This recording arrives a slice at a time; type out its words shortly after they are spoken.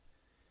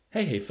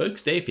Hey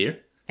folks, Dave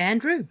here.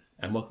 Andrew.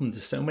 And welcome to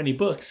So Many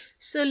Books.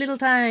 So Little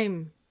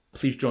Time.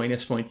 Please join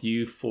us with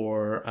you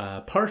for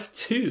part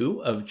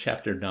 2 of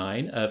Chapter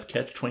 9 of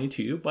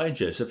Catch-22 by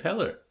Joseph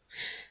Heller.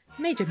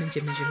 Major.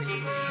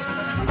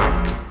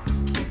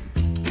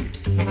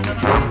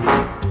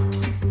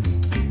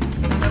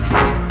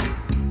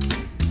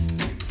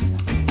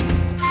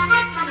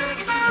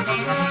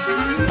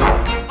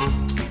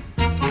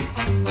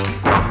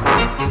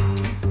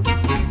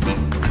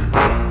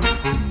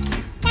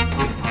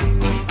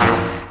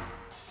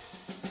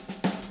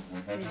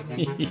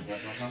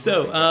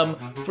 So,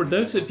 for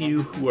those of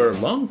you who are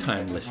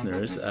longtime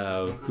listeners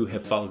who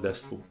have followed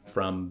us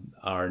from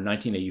our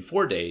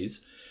 1984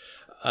 days,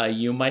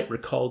 you might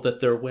recall that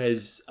there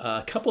was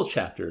a couple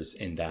chapters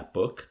in that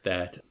book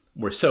that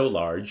were so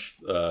large,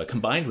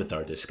 combined with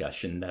our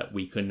discussion, that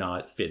we could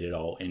not fit it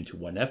all into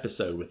one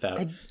episode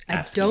without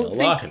asking a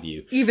lot of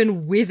you.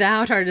 Even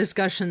without our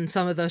discussion,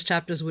 some of those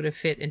chapters would have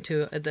fit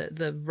into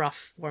the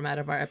rough format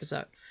of our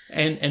episode.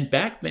 And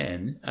back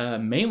then,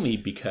 mainly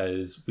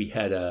because we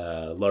had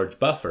a large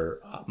buffer,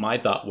 my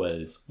thought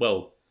was,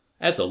 well,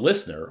 as a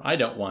listener, I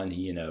don't want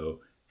to,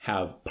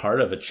 have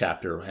part of a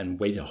chapter and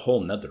wait a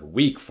whole nother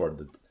week for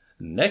the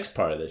next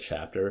part of the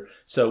chapter.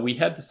 So we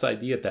had this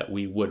idea that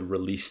we would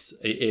release,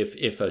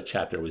 if a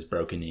chapter was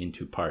broken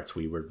into parts,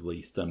 we would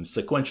release them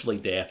sequentially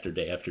day after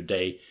day after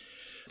day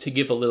to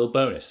give a little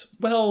bonus.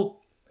 Well,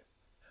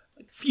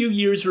 a few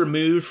years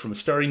removed from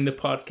starting the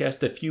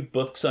podcast, a few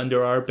books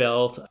under our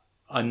belt,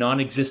 a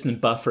non-existent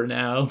buffer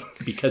now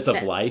because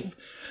of life.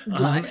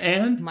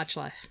 And much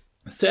life.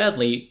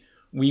 Sadly,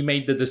 we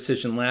made the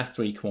decision last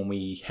week when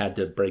we had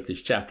to break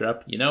this chapter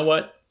up. You know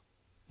what?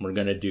 We're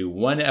going to do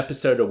one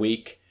episode a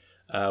week.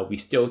 We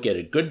still get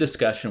a good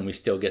discussion. We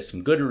still get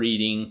some good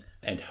reading.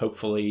 And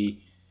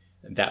hopefully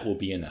that will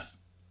be enough.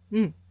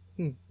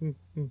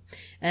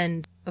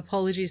 And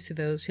apologies to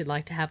those who'd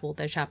like to have all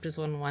their chapters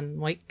on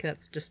one week.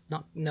 That's just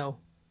not... No.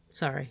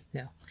 Sorry.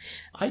 No.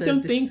 I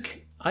don't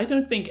think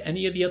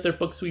any of the other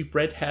books we've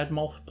read had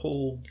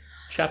multiple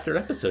chapter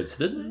episodes,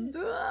 did they?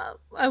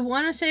 I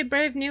want to say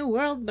Brave New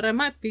World, but I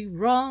might be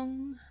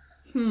wrong.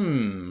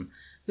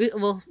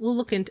 We'll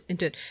look into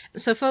it.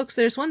 So, folks,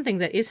 there's one thing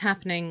that is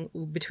happening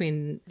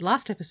between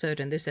last episode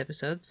and this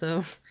episode,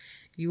 so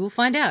you will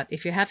find out.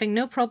 If you're having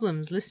no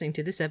problems listening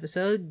to this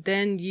episode,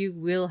 then you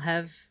will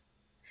have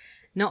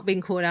not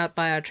been caught out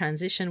by our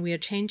transition. We are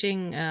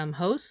changing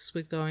hosts.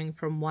 We're going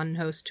from one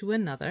host to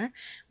another,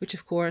 which,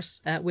 of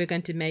course, we're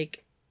going to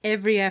make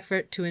every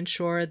effort to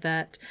ensure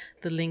that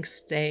the links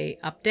stay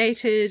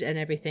updated and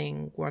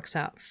everything works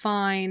out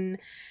fine.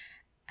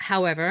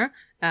 However,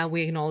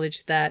 we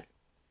acknowledge that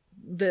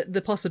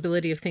the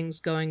possibility of things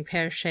going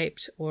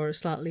pear-shaped or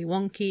slightly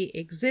wonky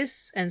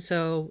exists, and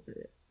so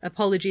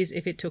apologies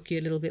if it took you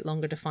a little bit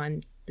longer to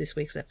find this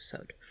week's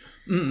episode.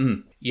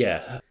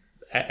 Yeah,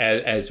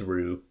 as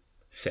Rue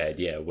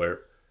said, yeah, we're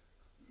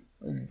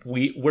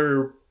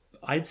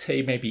I'd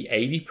say maybe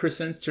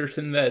 80%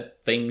 certain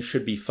that things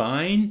should be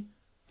fine,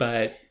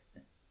 but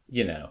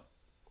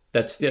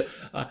that's still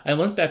I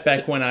learned that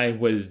back when I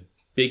was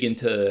big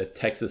into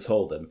Texas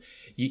Hold'em.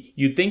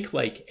 You'd think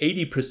like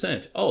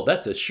 80%, oh,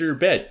 that's a sure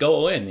bet,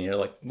 go in. And you're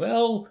like,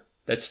 well,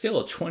 that's still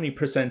a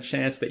 20%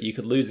 chance that you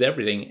could lose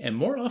everything, and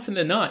more often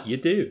than not, you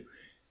do.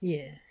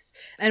 Yes.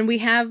 And we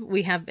have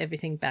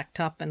everything backed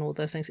up and all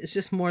those things. It's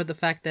just more the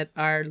fact that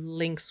our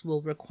links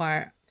will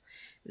require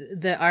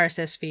the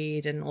RSS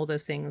feed, and all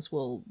those things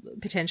will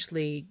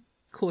potentially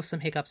cause some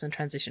hiccups in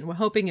transition. We're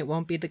hoping it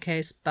won't be the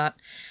case, but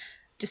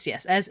just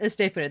yes, as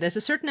Dave put it, there's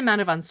a certain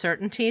amount of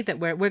uncertainty that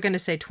we're going to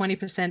say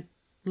 20%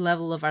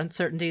 level of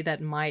uncertainty that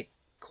might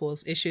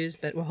cause issues,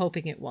 but we're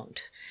hoping it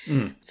won't.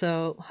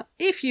 So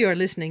if you are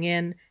listening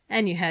in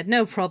and you had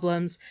no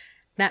problems,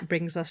 that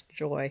brings us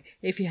joy.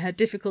 If you had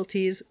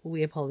difficulties,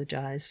 we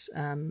apologize.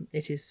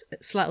 It is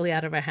slightly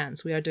out of our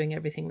hands. We are doing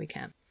everything we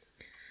can.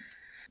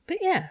 But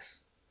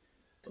yes.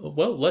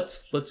 Well,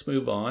 let's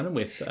move on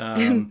with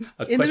in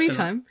the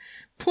meantime,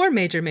 poor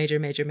Major.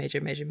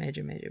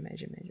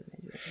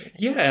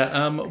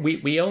 Yeah,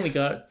 we only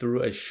got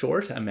through a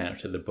short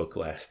amount of the book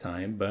last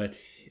time, but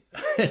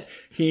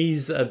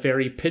he's a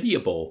very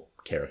pitiable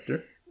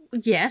character.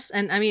 Yes,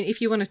 and I mean,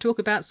 if you want to talk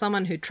about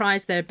someone who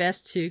tries their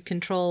best to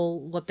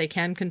control what they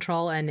can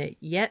control and it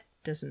yet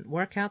doesn't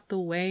work out the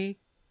way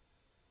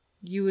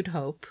you would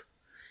hope,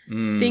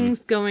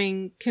 things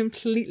going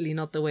completely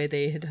not the way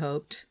they had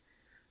hoped,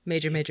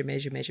 Major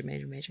comes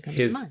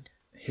to mind.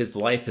 His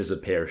life is a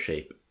pear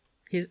shape.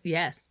 His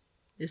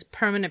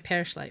permanent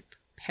pear shape.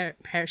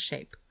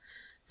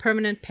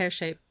 Permanent pear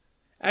shape.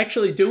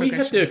 Actually, do we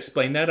have to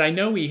explain that? I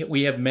know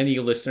we have many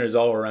listeners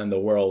all around the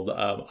world.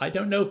 I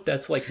don't know if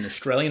that's like an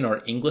Australian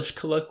or English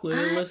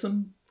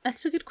colloquialism.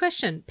 That's a good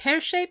question.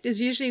 Pear-shaped is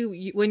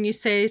usually when you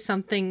say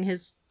something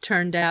has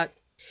turned out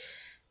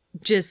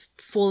just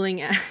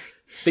falling out.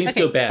 Things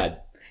go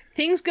bad.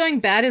 Things going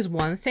bad is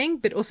one thing,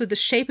 but also the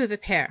shape of a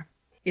pear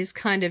is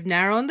kind of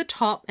narrow on the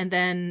top and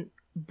then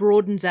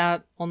broadens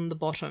out on the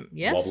bottom.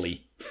 Yes?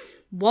 Wobbly.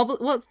 wobbly.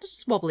 Well, it's not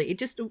just wobbly.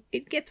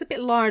 It gets a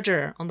bit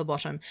larger on the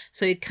bottom,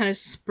 so it kind of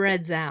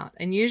spreads out.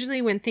 And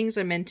usually, when things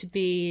are meant to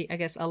be, I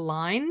guess,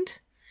 aligned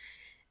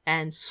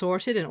and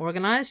sorted and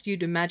organized,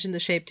 you'd imagine the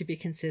shape to be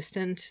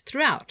consistent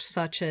throughout,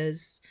 such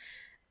as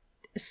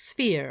a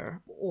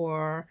sphere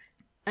or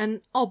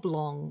an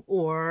oblong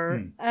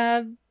or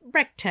a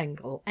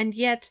rectangle. And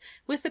yet,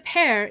 with the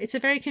pear, it's a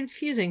very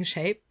confusing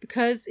shape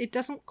because it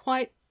doesn't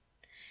quite.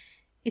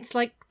 It's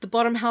like the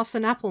bottom half's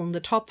an apple and the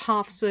top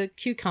half's a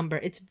cucumber.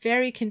 It's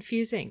very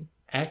confusing.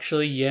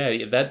 Actually,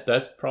 yeah,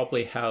 that's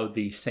probably how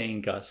the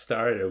saying got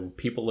started.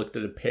 People looked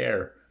at a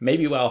pear,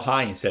 maybe while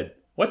high, and said,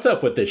 "What's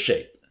up with this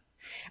shape?"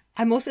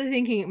 I'm also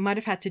thinking it might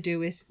have had to do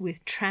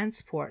with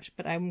transport,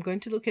 but I'm going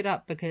to look it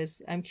up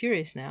because I'm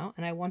curious now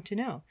and I want to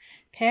know.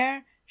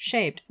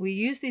 Pear-shaped. We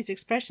use these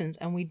expressions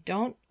and we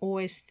don't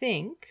always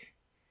think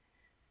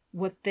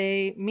what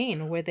they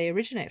mean or where they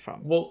originate from.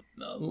 Well,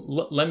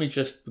 let me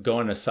just go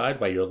on a side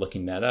while you're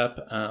looking that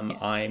up.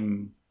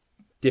 I'm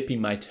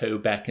dipping my toe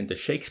back into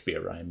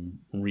Shakespeare. I'm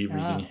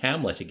rereading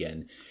Hamlet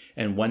again.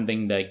 And one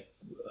thing that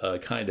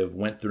kind of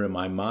went through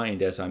my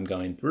mind as I'm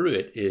going through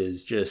it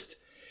is just,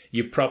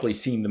 you've probably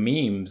seen the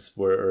memes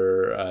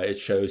where it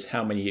shows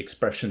how many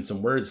expressions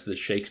and words that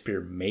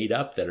Shakespeare made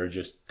up that are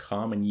just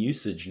common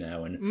usage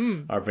now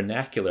in our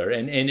vernacular.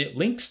 And it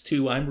links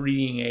to, I'm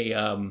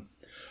reading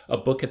a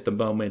book at the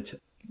moment.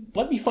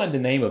 Let me find the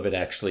name of it,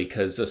 actually,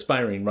 because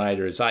aspiring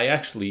writers, I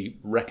actually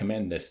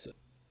recommend this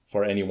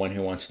for anyone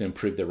who wants to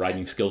improve their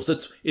writing skills.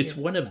 It's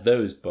one of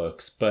those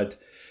books, but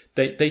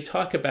they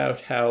talk about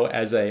how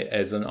as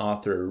an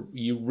author,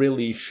 you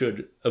really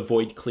should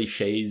avoid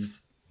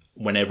cliches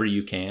whenever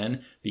you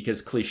can,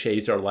 because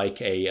cliches are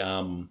like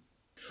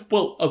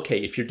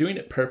if you're doing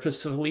it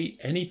purposefully,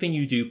 anything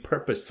you do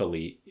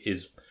purposefully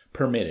is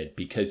permitted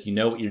because you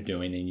know what you're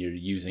doing and you're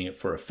using it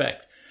for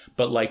effect.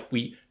 But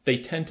they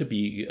tend to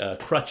be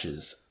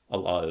crutches a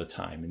lot of the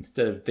time.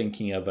 Instead of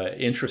thinking of an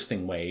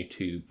interesting way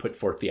to put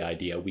forth the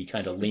idea, we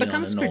kind of lean on an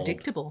old. It becomes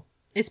predictable.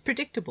 It's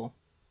predictable.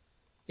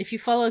 If you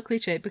follow a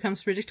cliche, it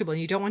becomes predictable.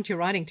 And you don't want your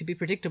writing to be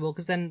predictable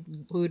because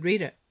then who would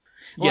read it?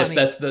 Well,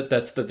 yes,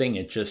 that's the thing.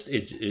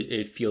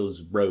 It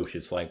feels rote.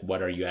 It's like,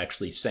 what are you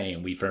actually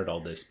saying? We've heard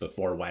all this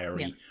before. Why are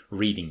we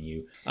reading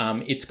you?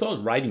 It's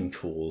called Writing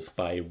Tools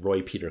by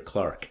Roy Peter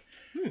Clarke.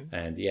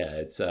 And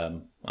it's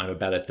I'm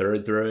about a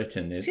third through it,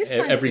 and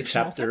every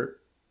chapter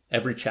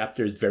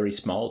is very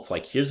small. It's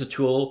like, here's a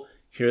tool,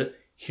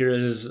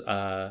 here's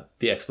the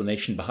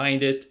explanation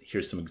behind it,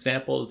 here's some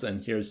examples,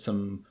 and here's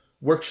some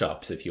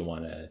workshops if you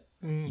want to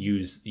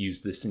use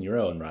this in your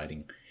own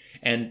writing.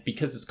 And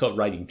because it's called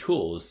Writing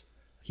Tools,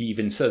 he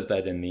even says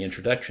that in the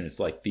introduction. It's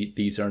like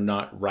these are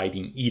not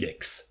writing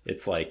edicts.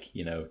 It's like,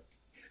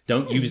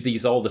 don't use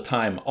these all the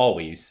time,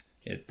 always.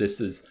 This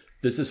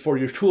is for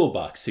your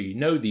toolbox, so you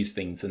know these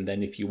things, and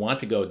then if you want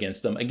to go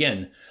against them,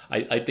 again,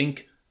 I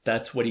think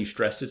that's what he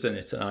stresses, and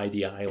it's an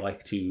idea I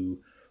like to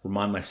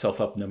remind myself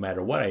of no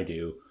matter what I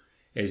do,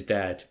 is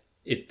that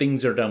if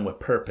things are done with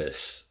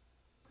purpose,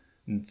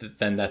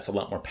 then that's a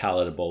lot more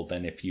palatable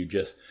than if you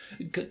just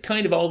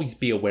kind of always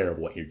be aware of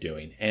what you're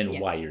doing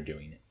and why you're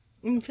doing it.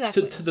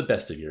 Exactly. To the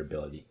best of your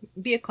ability.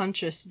 Be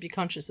conscious of your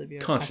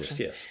conscious,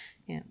 action. Yes.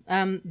 Yeah.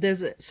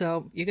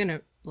 So you're going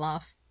to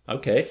laugh.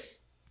 Okay.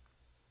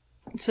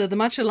 So the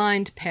much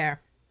aligned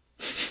pear.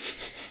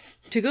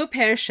 To go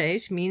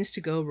pear-shaped means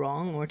to go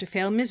wrong or to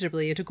fail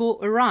miserably or to go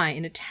awry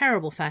in a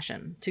terrible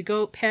fashion. To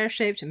go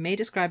pear-shaped may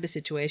describe a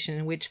situation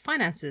in which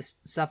finances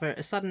suffer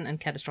a sudden and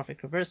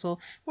catastrophic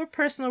reversal or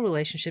personal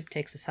relationship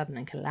takes a sudden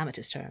and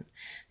calamitous turn.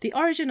 The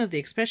origin of the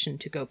expression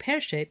to go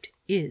pear-shaped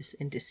is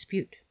in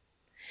dispute.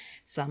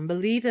 Some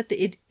believe that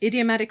the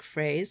idiomatic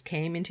phrase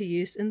came into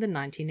use in the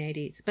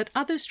 1980s, but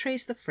others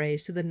trace the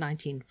phrase to the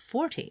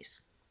 1940s.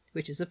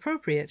 Which is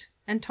appropriate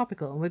and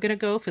topical. And we're going to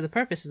go, for the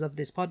purposes of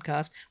this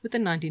podcast, with the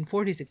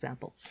 1940s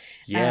example.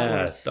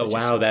 Yeah.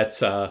 Wow,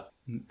 that's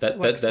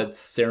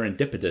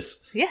serendipitous.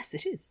 Yes,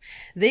 it is.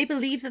 They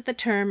believe that the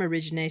term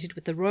originated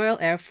with the Royal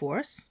Air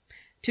Force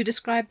to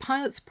describe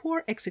pilots'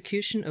 poor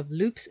execution of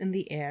loops in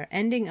the air,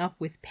 ending up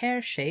with pear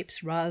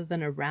shapes rather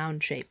than a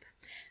round shape.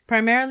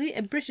 Primarily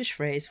a British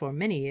phrase for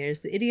many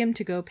years, the idiom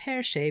to go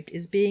pear-shaped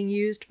is being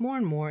used more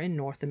and more in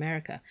North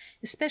America,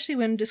 especially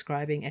when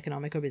describing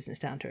economic or business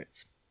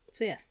downturns.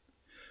 So yes.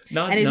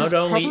 Not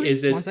only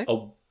is it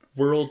a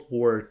World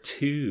War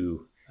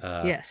II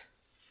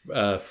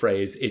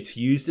phrase, it's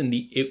used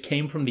it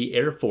came from the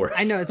Air Force.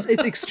 I know, it's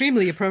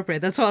extremely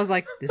appropriate. That's why I was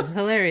like, this is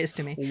hilarious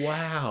to me.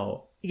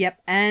 Wow.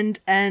 Yep, and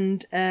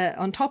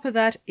on top of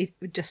that, it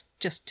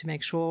just to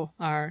make sure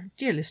our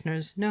dear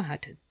listeners know how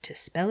to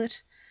spell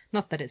it,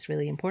 not that it's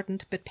really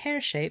important, but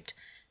pear-shaped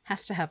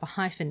has to have a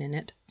hyphen in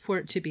it for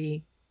it to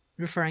be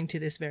referring to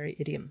this very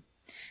idiom.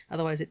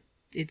 Otherwise,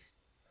 it's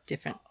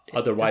different.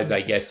 Otherwise,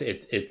 I guess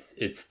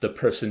it's the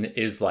person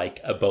is like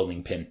a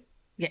bowling pin.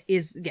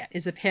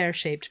 Is a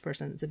pear-shaped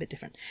person. It's a bit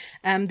different.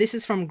 This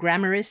is from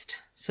Grammarist,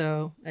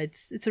 so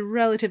it's a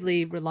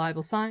relatively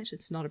reliable site.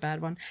 It's not a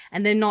bad one,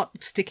 and they're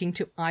not sticking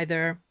to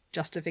either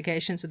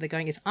justification. So they're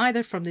going, it's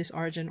either from this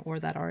origin or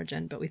that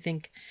origin. But we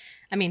think,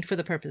 I mean, for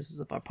the purposes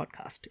of our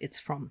podcast,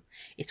 it's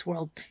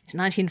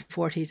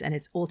 1940s, and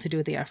it's all to do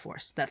with the Air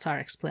Force. That's our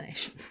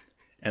explanation.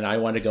 And I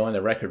want to go on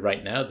the record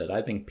right now that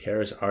I think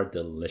pears are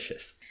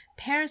delicious.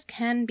 Pears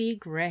can be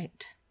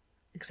great,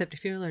 except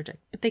if you're allergic,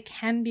 but they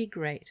can be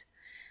great.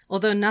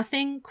 Although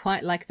nothing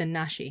quite like the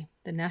nashi.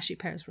 The nashi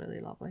pear is really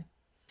lovely.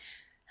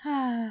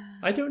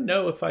 I don't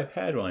know if I've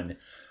had one.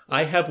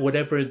 I have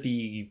whatever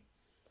the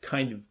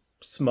kind of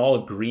small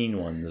green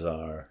ones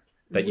are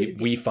that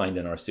we find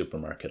in our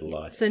supermarket a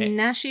lot. So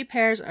nashi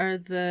pears are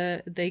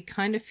they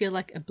kind of feel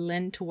like a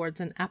blend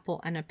towards an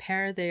apple and a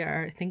pear. They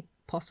are, I think,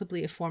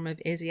 possibly a form of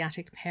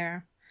Asiatic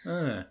pear.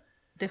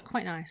 They're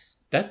quite nice.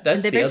 That's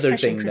the other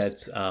thing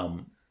that's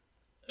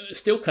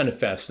still kind of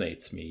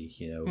fascinates me.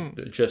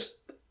 Just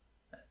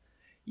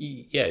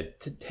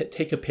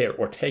take a pear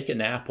or take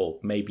an apple,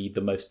 maybe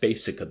the most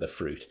basic of the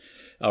fruit,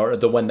 or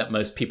the one that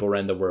most people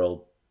around the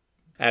world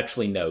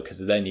actually know, because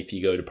then if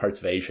you go to parts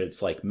of Asia,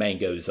 it's like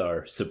mangoes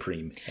are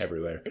supreme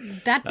everywhere.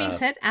 That being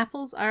said,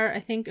 apples are, I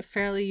think, a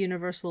fairly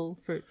universal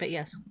fruit, but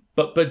yes.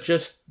 But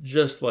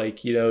just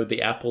like,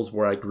 the apples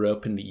where I grew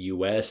up in the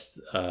US,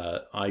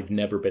 I've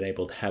never been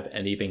able to have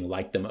anything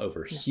like them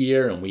over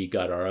here, and we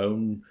got our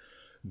own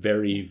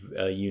very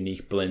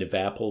unique blend of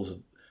apples.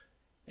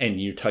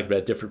 And you're talking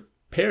about different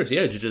pears.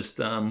 Yeah, it's just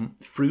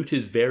fruit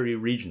is very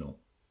regional.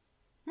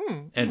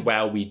 And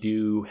while we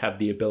do have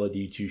the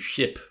ability to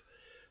ship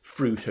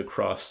fruit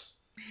across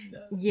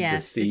the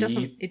sea,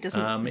 it's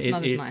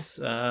not as nice.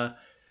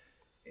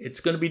 It's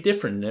going to be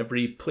different in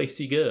every place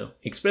you go,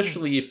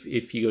 especially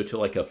if you go to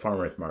like a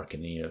farmer's market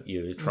and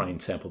you try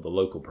and sample the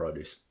local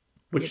produce,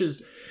 which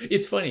is,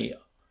 it's funny.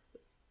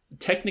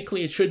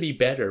 Technically, it should be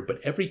better, but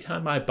every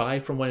time I buy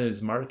from one of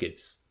those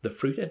markets, the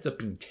fruit ends up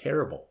being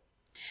terrible.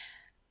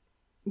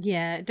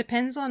 Yeah, it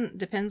depends on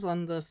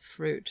the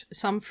fruit.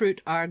 Some fruit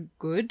are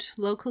good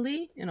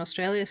locally in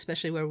Australia,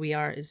 especially where we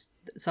are.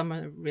 Some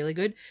are really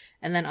good,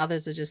 and then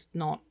others are just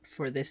not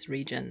for this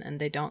region, and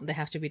they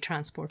have to be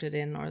transported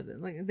in, or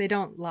they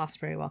don't last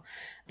very well.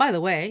 By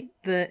the way,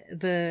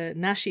 the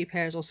nashi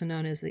pear is also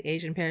known as the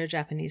Asian pear,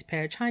 Japanese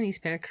pear, Chinese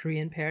pear,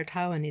 Korean pear,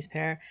 Taiwanese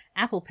pear,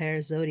 apple pear,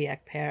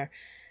 zodiac pear,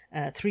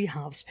 three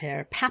halves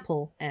pear,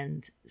 papal,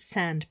 and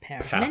sand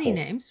pear. Papal. Many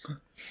names.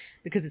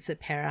 Because it's a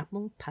pear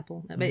apple,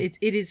 papal. But it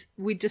is,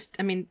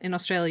 in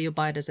Australia you'll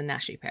buy it as a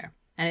nashi pear.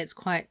 And it's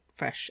quite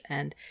fresh.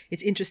 And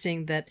it's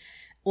interesting that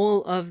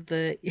all of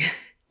the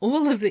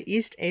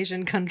East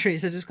Asian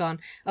countries have just gone,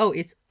 oh,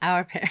 it's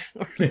our pear.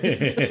 So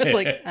it's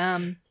like,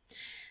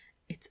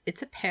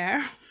 it's a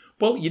pear.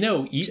 Well,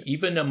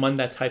 even among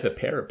that type of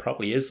pear, it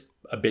probably is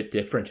a bit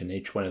different in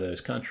each one of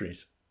those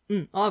countries.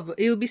 Oh,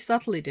 it will be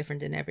subtly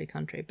different in every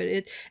country, but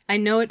I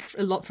know it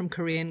a lot from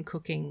Korean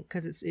cooking,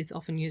 because it's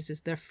often used as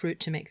their fruit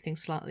to make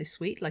things slightly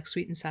sweet, like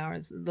sweet and sour.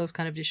 Those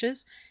kind of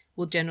dishes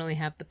will generally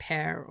have the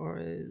pear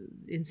or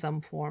in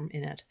some form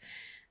in it.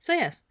 So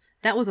yes,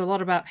 that was a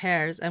lot about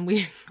pears, and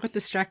we got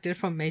distracted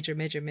from major.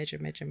 The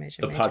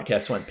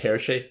podcast went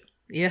pear-shaped?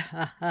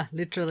 Yeah,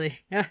 literally.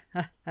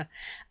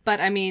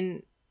 But I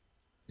mean,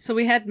 so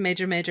we had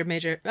major.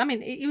 I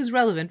mean, it was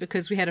relevant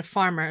because we had a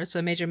farmer.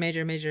 So major.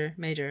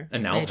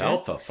 An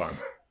alfalfa farmer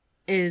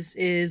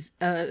is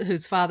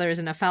whose father is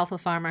an alfalfa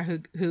farmer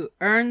who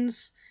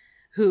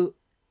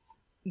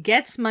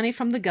gets money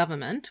from the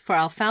government for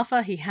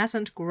alfalfa he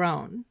hasn't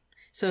grown.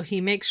 So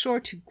he makes sure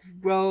to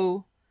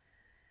grow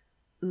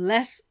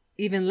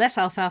even less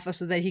alfalfa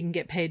so that he can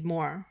get paid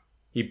more.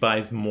 He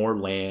buys more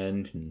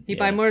land. He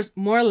buys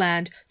more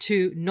land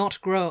to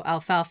not grow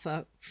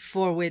alfalfa,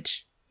 for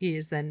which he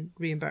is then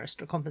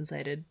reimbursed or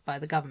compensated by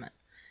the government.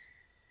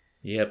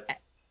 Yep.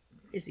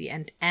 Is he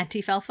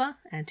anti-falfa?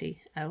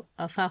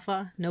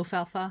 Anti-alfalfa? No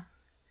falfa?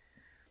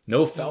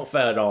 No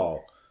falfa at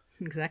all.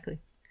 Exactly.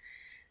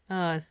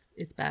 Oh,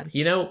 it's bad.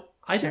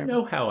 I don't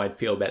know how I'd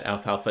feel about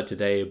alfalfa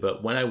today,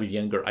 but when I was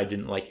younger, I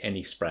didn't like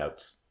any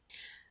sprouts.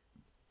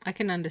 I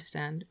can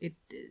understand.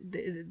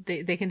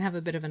 They can have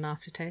a bit of an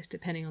aftertaste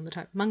depending on the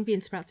type. Mung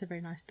bean sprouts are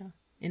very nice, though,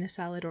 in a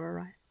salad or a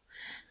rice.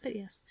 But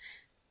yes.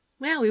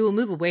 Well, we will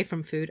move away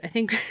from food. I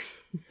think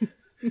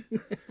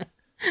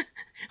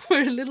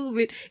we're a little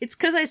bit... It's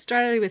because I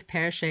started with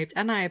pear-shaped,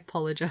 and I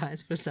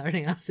apologize for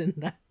starting us in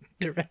that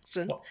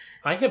direction. Well,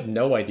 I have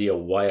no idea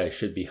why I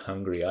should be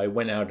hungry. I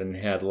went out and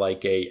had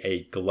like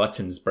a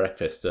glutton's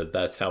breakfast.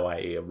 That's how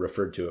I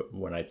referred to it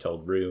when I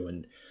told Rue.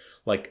 And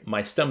like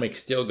my stomach's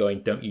still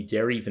going, don't you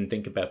dare even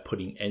think about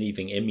putting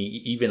anything in me,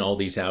 even all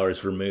these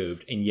hours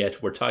removed. And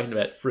yet we're talking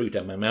about fruit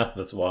and my mouth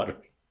is watering.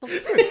 Well,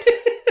 fruit.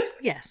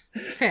 Yes,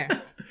 fair.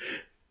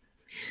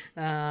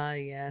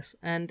 Yes.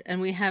 And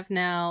we have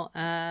now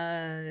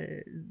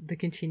the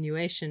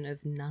continuation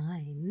of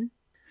 9.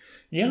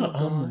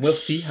 Yeah, we'll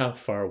see how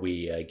far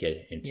we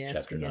get into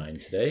chapter 9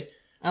 today.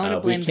 I want to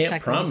blame we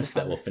can't promise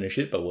that we'll finish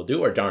it, but we'll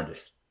do our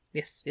darndest.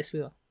 Yes, we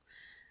will.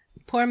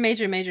 Poor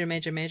Major.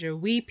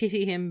 We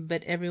pity him,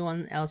 but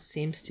everyone else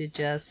seems to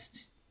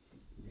just...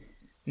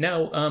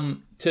 Now,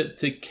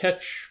 to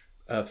catch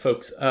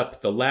folks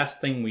up, the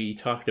last thing we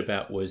talked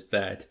about was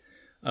that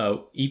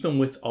Even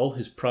with all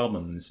his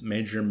problems,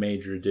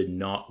 Major did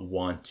not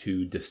want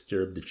to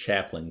disturb the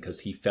chaplain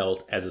because he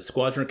felt as a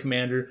squadron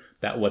commander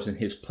that wasn't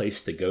his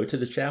place to go to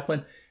the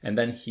chaplain. And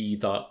then he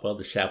thought, well,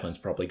 the chaplain's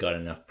probably got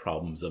enough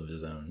problems of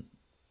his own.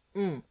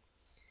 Mm.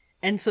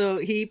 And so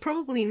he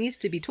probably needs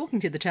to be talking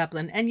to the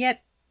chaplain and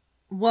yet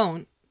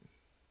won't.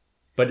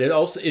 But it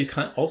also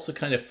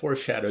kind of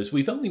foreshadows,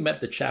 we've only met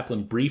the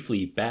chaplain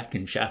briefly back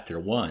in chapter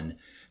 1.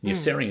 The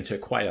Yossarians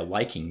took quite a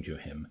liking to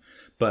him.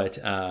 But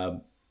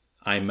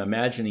I'm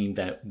imagining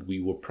that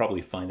we will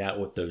probably find out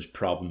what those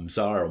problems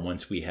are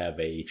once we have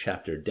a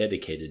chapter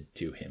dedicated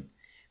to him.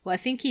 Well, I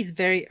think he's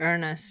very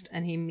earnest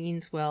and he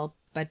means well,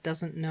 but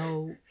doesn't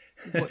know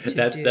what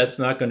to do. That's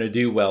not going to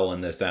do well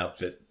in this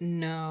outfit.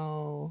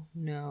 No.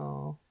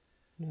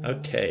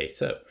 Okay,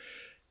 so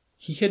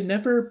he had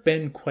never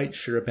been quite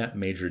sure about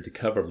Major de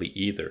Coverley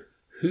either,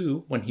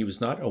 who, when he was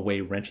not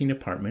away renting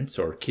apartments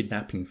or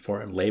kidnapping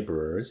foreign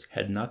laborers,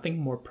 had nothing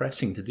more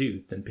pressing to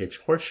do than pitch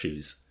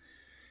horseshoes.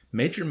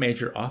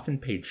 Major often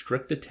paid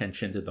strict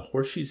attention to the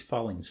horseshoes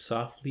falling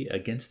softly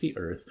against the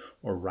earth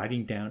or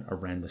riding down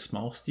around the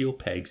small steel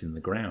pegs in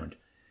the ground.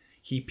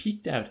 He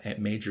peeked out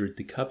at Major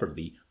de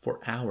Coverley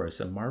for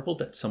hours and marveled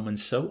that someone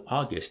so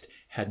august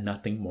had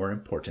nothing more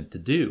important to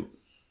do.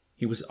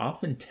 He was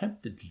often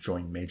tempted to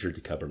join Major de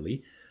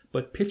Coverley,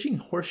 but pitching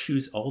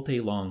horseshoes all day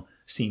long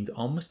seemed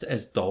almost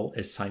as dull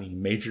as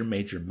signing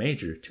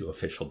Major to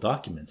official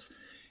documents,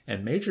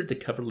 and Major de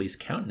Coverley's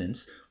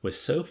countenance was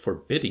so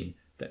forbidding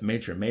that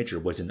Major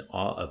was in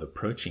awe of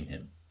approaching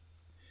him.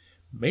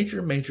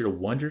 Major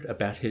wondered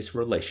about his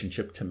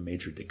relationship to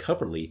Major de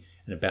Coverley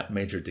and about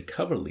Major de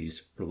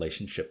Coverley's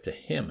relationship to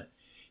him.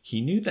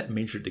 He knew that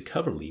Major de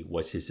Coverley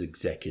was his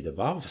executive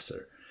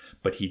officer,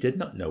 but he did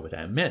not know what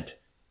that meant,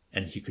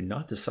 and he could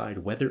not decide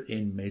whether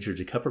in Major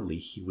de Coverley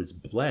he was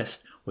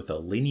blessed with a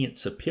lenient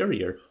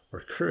superior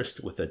or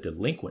cursed with a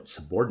delinquent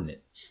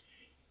subordinate.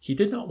 He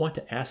did not want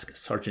to ask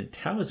Sergeant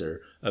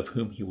Towser, of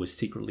whom he was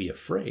secretly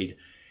afraid,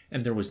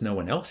 and there was no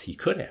one else he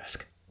could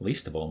ask,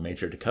 least of all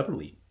Major de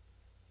Coverley.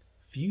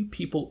 Few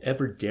people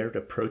ever dared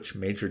approach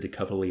Major de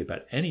Coverley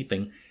about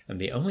anything, and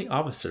the only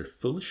officer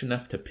foolish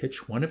enough to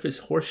pitch one of his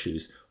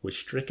horseshoes was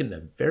stricken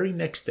the very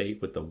next day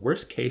with the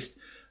worst case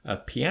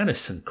of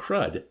pianus and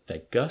crud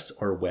that Gus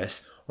or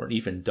Wes or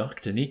even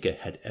Doc Danica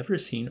had ever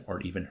seen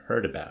or even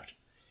heard about.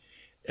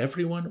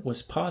 Everyone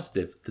was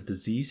positive the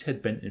disease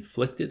had been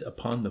inflicted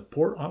upon the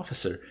poor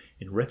officer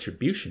in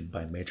retribution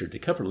by Major de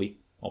Coverley,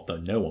 although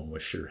no one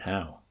was sure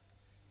how.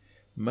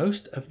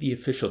 Most of the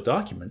official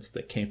documents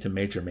that came to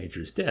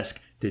Major's desk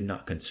did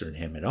not concern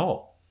him at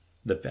all.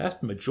 The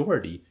vast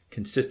majority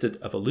consisted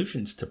of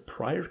allusions to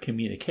prior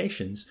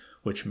communications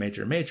which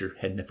Major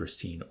had never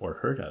seen or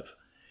heard of.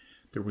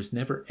 There was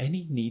never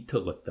any need to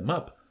look them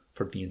up,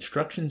 for the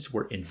instructions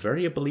were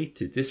invariably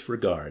to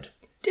disregard.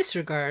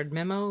 Disregard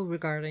memo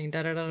regarding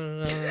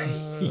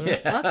da-da-da-da-da.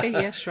 Yeah. Okay,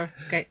 yeah, sure.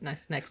 Okay,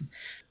 nice. Next.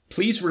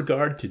 Please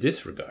regard to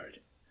disregard.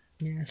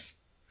 Yes.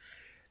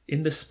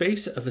 In the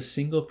space of a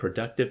single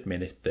productive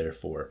minute,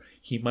 therefore,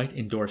 he might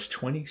endorse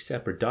 20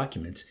 separate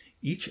documents,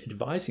 each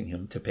advising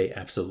him to pay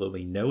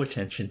absolutely no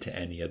attention to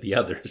any of the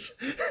others.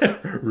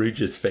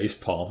 Rouge's face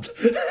palmed.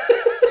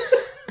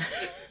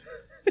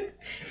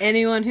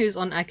 Anyone who's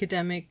on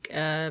academic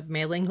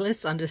mailing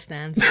lists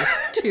understands this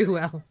too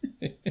well.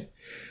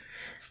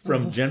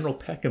 From General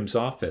Peckham's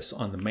office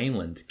on the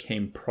mainland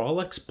came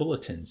prolix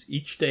bulletins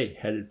each day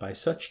headed by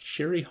such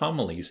cheery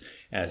homilies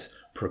as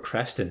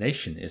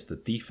 "Procrastination is the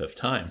thief of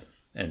time,"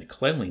 and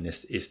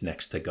 "Cleanliness is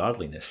next to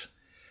godliness."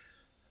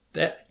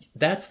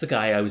 That's the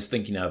guy I was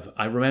thinking of.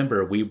 I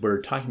remember we were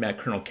talking about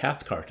Colonel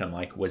Cathcart. I'm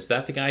like, was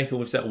that the guy who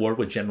was at war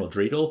with General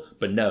Dreidel?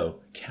 But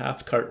no,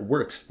 Cathcart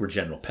works for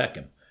General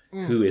Peckham,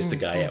 who is the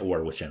guy at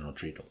war with General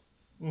Dreidel.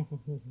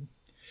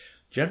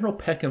 General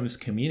Peckham's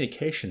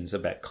communications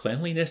about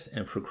cleanliness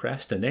and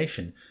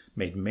procrastination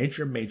made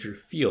Major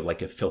feel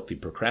like a filthy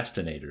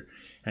procrastinator,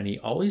 and he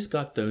always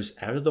got those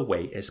out of the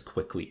way as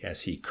quickly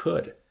as he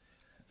could.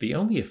 The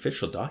only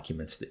official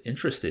documents that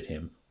interested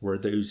him were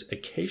those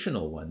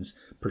occasional ones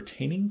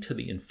pertaining to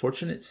the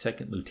unfortunate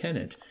second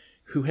lieutenant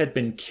who had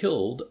been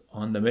killed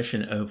on the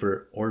mission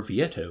over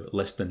Orvieto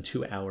less than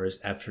 2 hours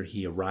after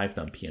he arrived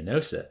on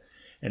Pianosa,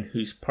 and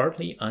whose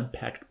partly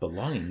unpacked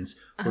belongings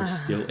were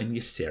still in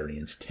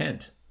Yossarian's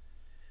tent.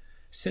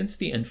 Since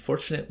the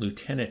unfortunate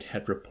lieutenant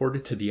had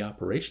reported to the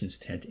operations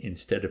tent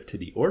instead of to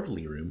the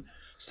orderly room,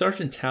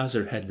 Sergeant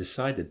Towser had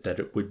decided that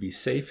it would be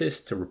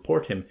safest to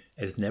report him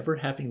as never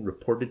having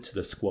reported to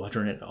the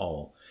squadron at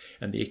all,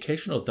 and the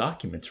occasional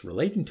documents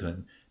relating to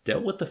him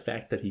dealt with the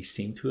fact that he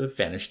seemed to have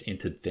vanished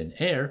into thin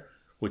air,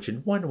 which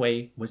in one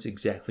way was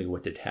exactly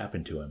what had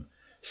happened to him.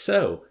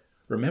 So,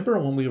 remember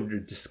when we were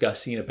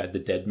discussing about the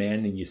dead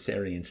man in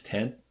Yossarian's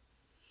tent?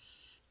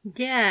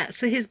 Yeah,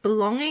 so his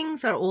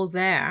belongings are all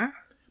there.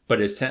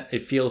 But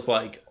it feels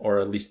like, or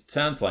at least it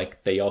sounds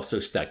like, they also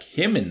stuck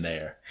him in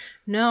there.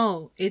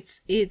 No,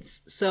 it's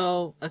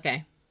so,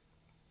 okay.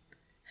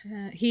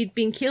 He'd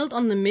been killed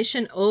on the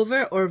mission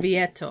over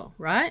Orvieto,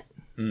 right?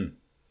 Mm.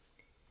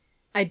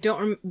 I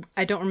don't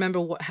remember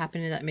what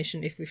happened in that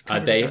mission. If we've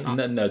covered it or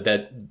not. No,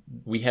 that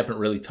we haven't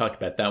really talked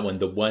about that one.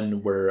 The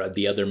one where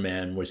the other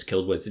man was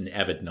killed was in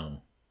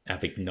Avignon.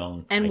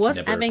 And was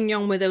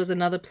Avignon where there was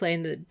another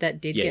plane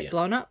that did get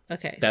blown up?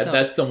 Okay,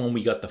 that's the one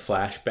we got the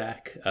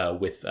flashback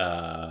with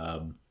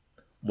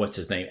what's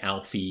his name,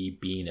 Alfie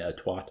being a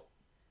twat.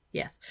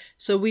 Yes.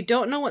 So we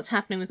don't know what's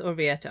happening with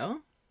Orvieto,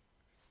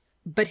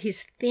 but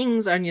his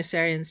things are in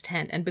Yossarian's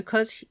tent, and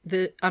because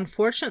the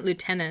unfortunate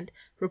lieutenant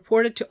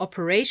reported to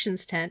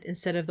operations tent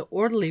instead of the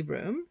orderly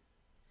room,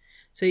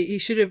 so he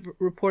should have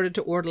reported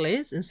to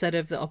orderlies instead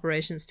of the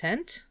operations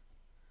tent.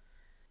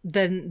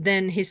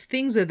 Then his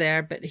things are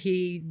there, but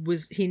he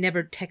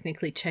never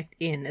technically checked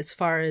in as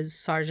far as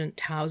Sergeant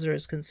Towser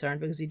is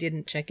concerned, because he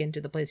didn't check into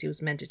the place he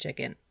was meant to check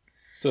in.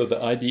 So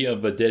the idea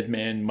of a dead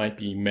man might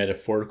be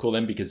metaphorical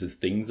then, because his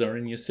things are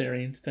in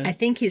Yossarian's tent? I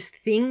think his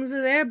things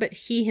are there, but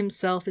he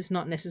himself is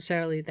not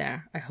necessarily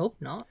there. I hope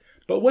not.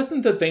 But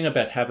wasn't the thing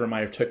about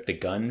Havermeyer took the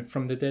gun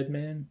from the dead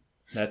man?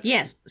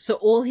 Yes, so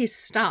all his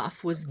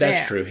stuff was there.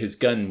 That's true. His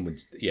gun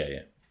was...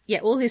 Yeah. Yeah,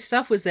 all his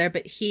stuff was there,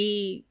 but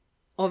he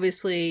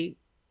obviously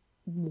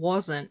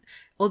wasn't.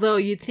 Although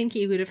you'd think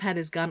he would have had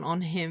his gun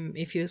on him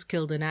if he was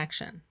killed in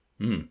action.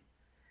 Hmm.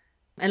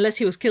 Unless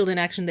he was killed in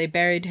action, they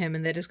buried him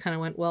and they just kind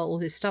of went, well, all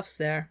his stuff's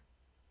there.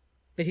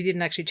 But he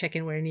didn't actually check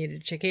in where he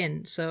needed to check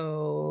in,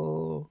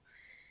 so...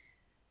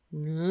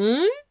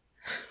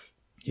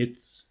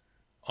 It's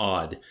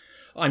odd.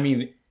 I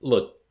mean,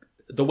 look,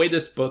 the way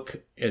this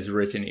book is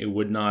written, it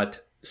would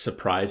not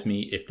surprise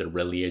me if there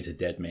really is a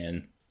dead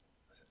man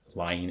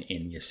lying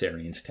in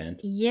Yossarian's tent.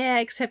 Yeah,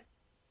 except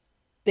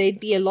they'd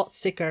be a lot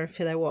sicker if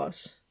there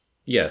was.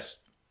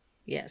 Yes.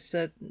 Yes,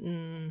 so...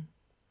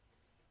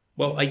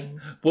 Well,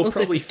 we'll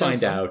probably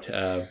find out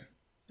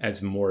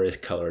as more is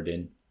colored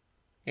in.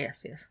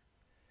 Yes.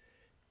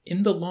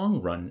 In the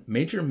long run,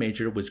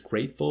 Major was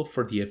grateful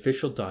for the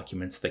official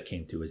documents that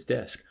came to his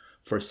desk,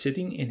 for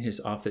sitting in his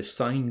office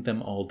signing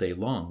them all day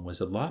long was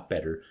a lot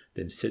better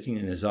than sitting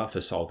in his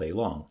office all day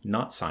long,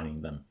 not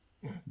signing them.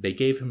 They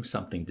gave him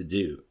something to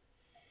do.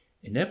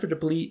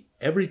 Inevitably,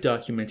 every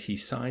document he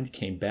signed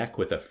came back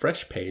with a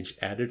fresh page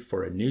added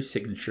for a new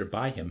signature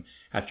by him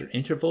after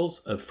intervals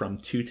of from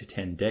 2 to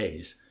 10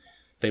 days.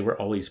 They were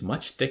always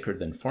much thicker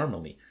than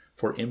formerly,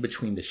 for in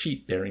between the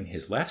sheet bearing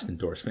his last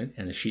endorsement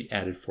and the sheet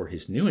added for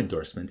his new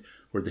endorsement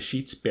were the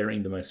sheets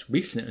bearing the most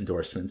recent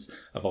endorsements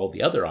of all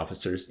the other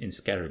officers in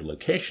scattered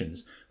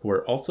locations who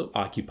were also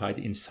occupied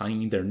in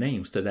signing their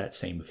names to that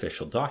same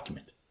official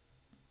document.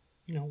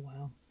 Oh,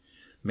 wow.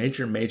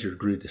 Major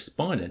grew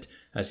despondent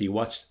as he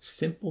watched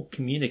simple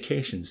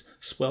communications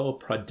swell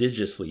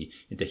prodigiously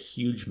into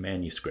huge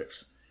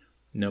manuscripts.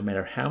 No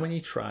matter how many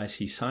tries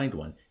he signed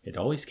one, it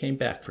always came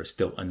back for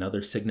still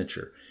another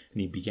signature, and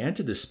he began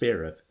to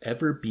despair of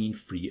ever being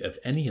free of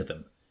any of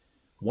them.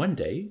 One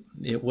day,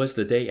 it was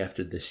the day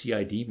after the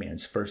CID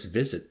man's first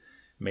visit,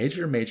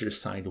 Major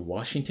signed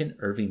Washington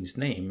Irving's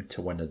name to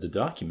one of the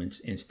documents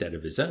instead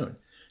of his own,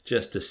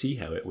 just to see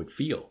how it would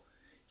feel.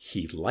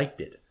 He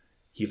liked it.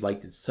 He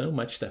liked it so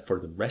much that for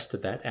the rest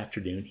of that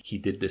afternoon, he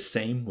did the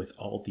same with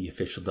all the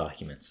official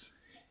documents.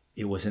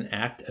 It was an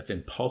act of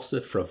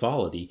impulsive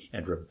frivolity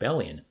and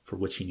rebellion for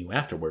which he knew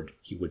afterward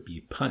he would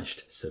be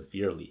punished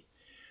severely.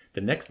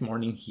 The next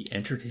morning he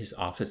entered his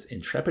office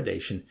in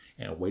trepidation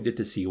and waited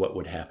to see what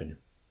would happen.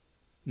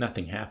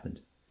 Nothing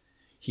happened.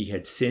 He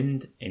had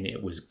sinned, and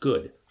it was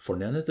good, for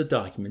none of the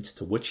documents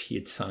to which he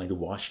had signed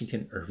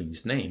Washington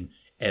Irving's name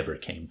ever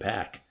came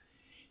back.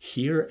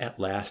 Here at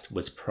last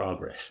was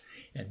progress,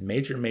 and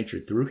Major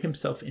threw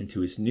himself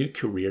into his new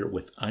career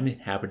with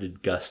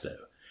uninhabited gusto.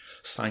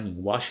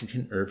 Signing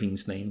Washington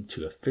Irving's name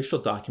to official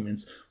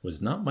documents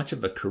was not much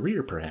of a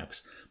career,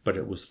 perhaps, but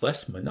it was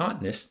less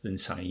monotonous than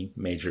signing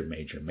Major.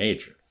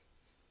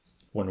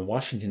 When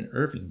Washington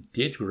Irving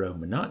did grow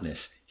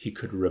monotonous, he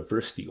could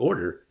reverse the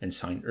order and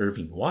sign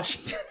Irving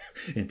Washington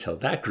until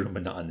that grew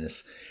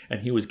monotonous,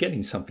 and he was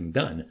getting something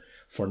done,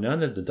 for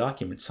none of the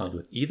documents signed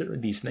with either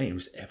of these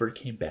names ever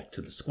came back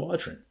to the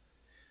squadron.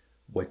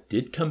 What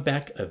did come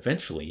back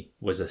eventually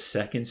was a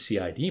second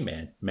CID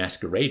man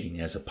masquerading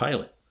as a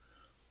pilot.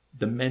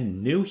 The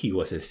men knew he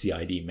was a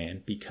CID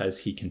man because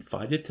he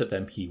confided to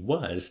them he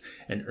was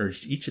and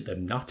urged each of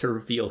them not to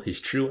reveal his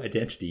true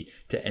identity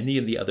to any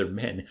of the other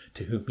men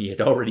to whom he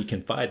had already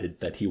confided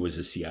that he was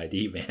a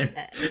CID man.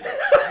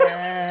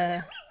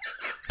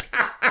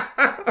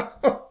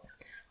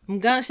 I'm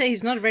gonna say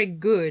he's not a very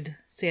good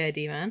CID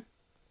man.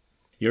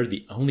 You're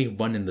the only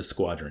one in the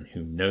squadron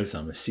who knows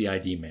I'm a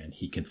CID man,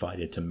 he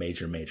confided to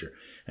Major,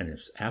 and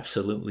it's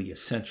absolutely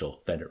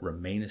essential that it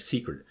remain a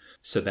secret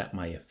so that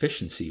my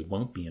efficiency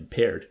won't be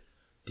impaired.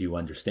 Do you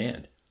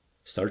understand?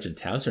 Sergeant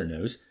Towser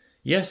knows.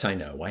 Yes, I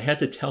know. I had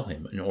to tell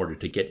him in order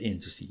to get in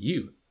to see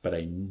you, but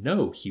I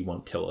know he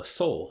won't tell a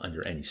soul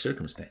under any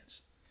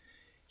circumstance.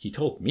 He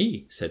told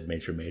me, said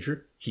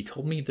Major. He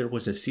told me there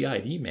was a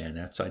CID man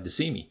outside to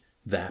see me.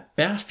 That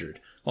bastard!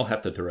 I'll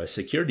have to throw a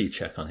security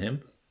check on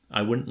him.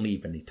 I wouldn't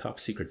leave any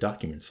top-secret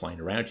documents lying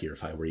around here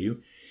if I were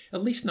you,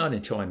 at least not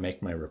until I make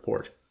my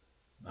report.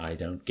 I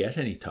don't get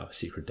any top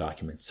secret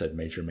documents, said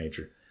Major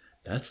Major.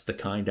 That's the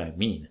kind I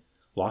mean.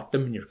 Lock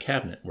them in your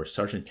cabinet where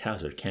Sergeant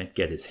Towser can't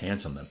get his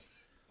hands on them.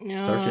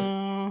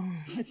 No,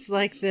 it's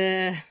like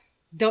the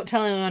don't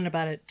tell anyone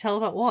about it. Tell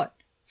about what?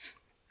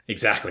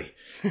 Exactly.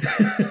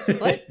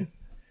 What?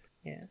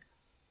 Yeah.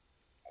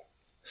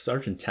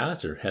 Sergeant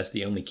Towser has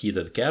the only key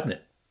to the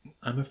cabinet.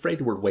 I'm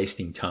afraid we're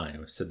wasting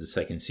time, said the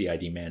second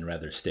CID man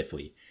rather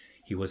stiffly.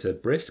 He was a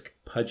brisk,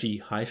 pudgy,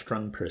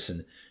 high-strung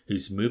person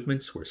whose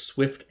movements were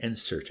swift and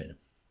certain.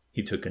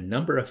 He took a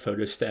number of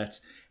photostats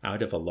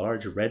out of a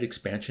large red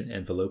expansion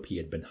envelope he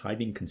had been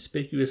hiding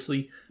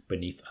conspicuously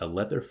beneath a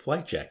leather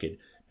flight jacket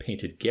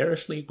painted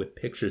garishly with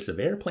pictures of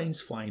airplanes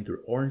flying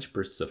through orange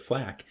bursts of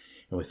flak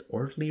and with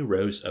orderly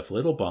rows of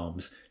little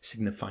bombs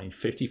signifying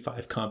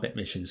 55 combat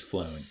missions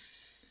flown.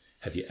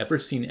 Have you ever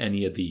seen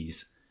any of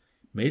these?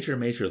 Major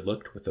Major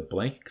looked with a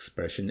blank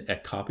expression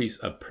at copies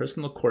of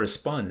personal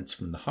correspondence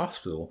from the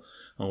hospital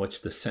on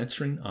which the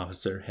censoring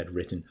officer had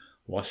written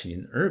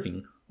Washington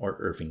Irving or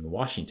Irving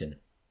Washington.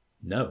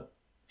 No.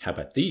 How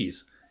about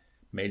these?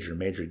 Major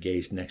Major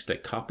gazed next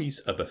at copies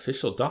of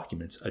official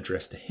documents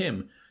addressed to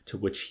him to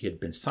which he had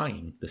been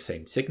signing the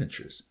same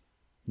signatures.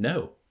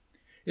 No.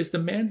 Is the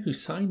man who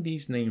signed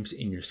these names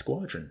in your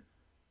squadron?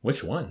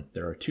 Which one?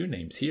 There are 2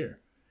 names here.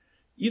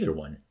 Either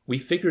one. We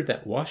figured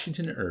that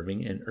Washington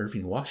Irving and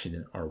Irving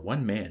Washington are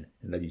one man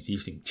and that he's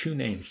using 2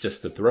 names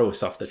just to throw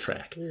us off the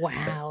track.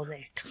 Wow,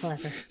 they're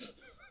clever.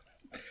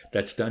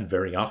 That's done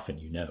very often,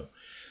 you know.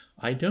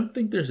 I don't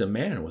think there's a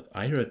man with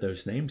either of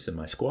those names in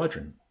my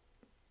squadron.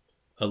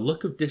 A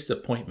look of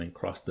disappointment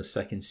crossed the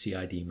second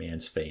CID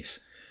man's face.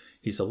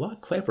 He's a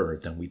lot cleverer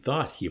than we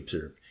thought, he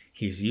observed.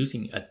 He's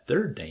using a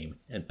 3rd name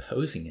and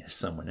posing as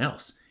someone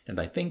else. And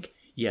I think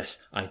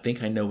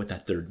I know what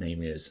that 3rd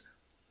name is.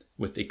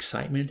 With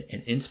excitement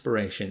and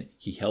inspiration,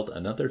 he held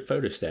another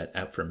photostat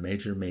out for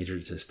Major Major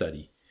to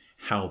study.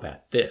 How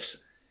about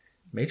this?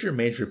 Major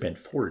Major bent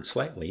forward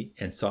slightly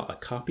and saw a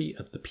copy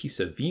of the piece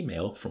of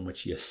V-mail from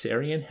which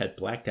Yossarian had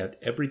blacked out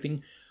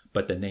everything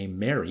but the name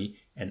Mary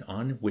and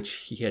on which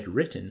he had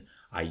written,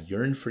 I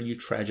yearn for you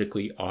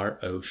tragically,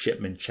 R.O.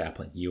 Shipman,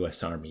 Chaplain,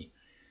 U.S. Army.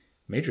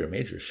 Major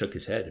Major shook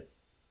his head.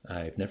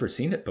 I've never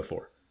seen it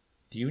before.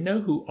 Do you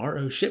know who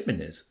R.O. Shipman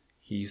is?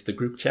 He's the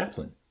group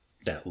chaplain.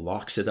 That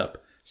locks it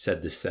up,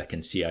 said the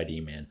second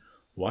CID man.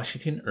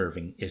 Washington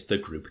Irving is the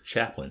group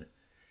chaplain.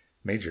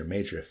 Major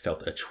Major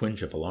felt a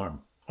twinge of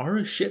alarm.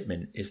 R.O.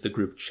 Shipman is the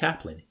group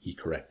chaplain, he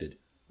corrected.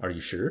 Are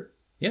you sure?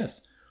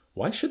 Yes.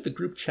 Why should the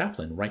group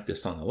chaplain write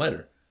this on a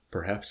letter?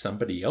 Perhaps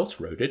somebody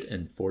else wrote it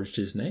and forged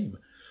his name.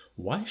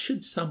 Why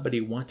should somebody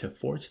want to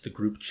forge the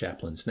group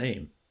chaplain's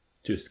name?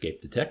 To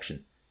escape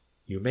detection.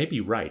 You may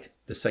be right,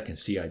 the second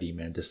CID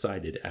man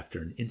decided after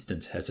an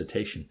instant's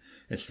hesitation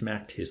and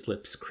smacked his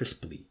lips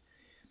crisply.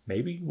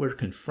 Maybe we're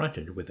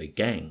confronted with a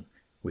gang,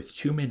 with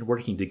 2 men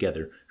working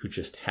together who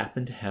just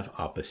happen to have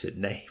opposite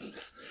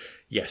names.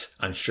 Yes,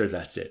 I'm sure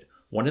that's it.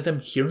 One of them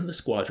here in the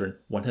squadron,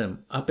 one of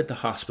them up at the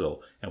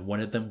hospital, and one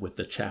of them with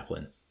the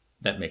chaplain.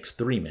 That makes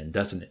 3 men,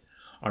 doesn't it?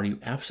 Are you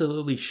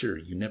absolutely sure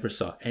you never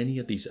saw any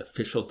of these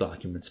official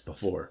documents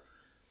before?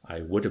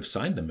 I would have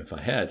signed them if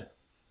I had.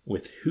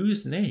 With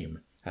whose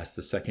name? Asked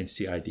the second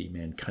CID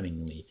man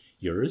cunningly.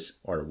 Yours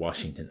or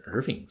Washington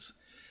Irving's?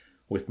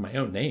 With my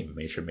own name,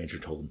 Major Major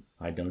told him.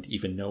 I don't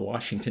even know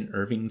Washington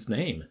Irving's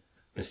name.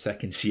 The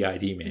second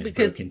CID man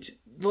broke into...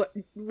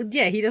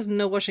 Yeah, he doesn't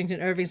know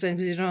Washington Irving's name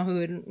because you don't know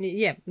who it...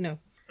 Yeah, no.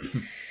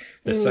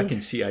 The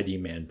second CID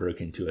man broke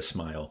into a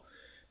smile.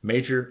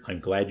 Major,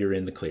 I'm glad you're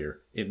in the clear.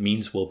 It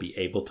means we'll be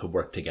able to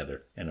work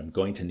together, and I'm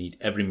going to need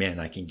every man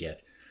I can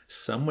get.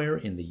 Somewhere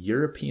in the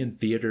European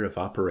theater of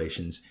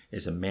operations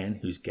is a man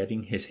who's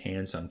getting his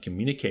hands on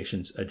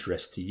communications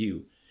addressed to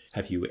you.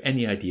 Have you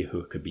any idea who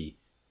it could be?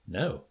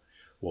 No.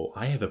 Well,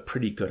 I have a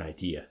pretty good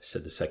idea,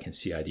 said the second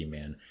CID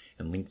man,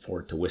 and leaned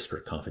forward to whisper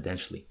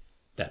confidentially.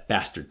 That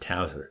bastard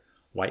Towser.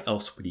 Why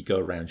else would he go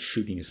around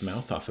shooting his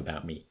mouth off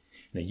about me?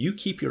 Now you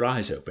keep your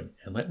eyes open,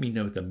 and let me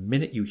know the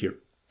minute you hear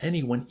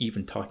anyone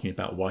even talking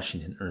about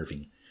Washington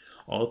Irving.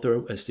 I'll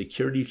throw a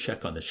security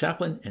check on the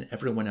chaplain and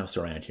everyone else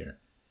around here.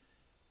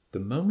 The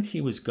moment he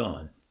was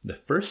gone, the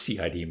first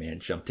CID man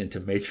jumped into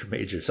Major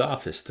Major's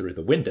office through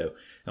the window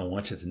and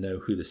wanted to know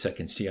who the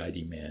second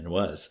CID man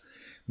was.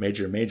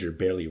 Major Major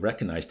barely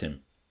recognized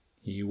him.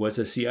 He was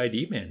a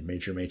CID man,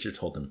 Major Major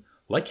told him.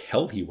 Like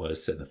hell he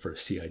was, said the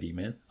first CID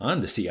man.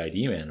 I'm the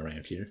CID man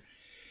around here.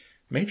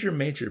 Major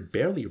Major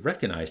barely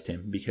recognized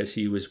him because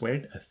he was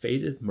wearing a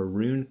faded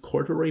maroon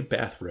corduroy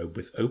bathrobe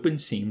with open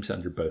seams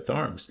under both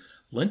arms,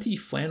 linty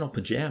flannel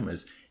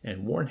pajamas,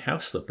 and worn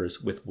house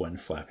slippers with one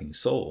flapping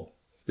sole.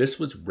 This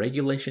was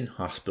regulation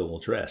hospital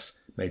dress,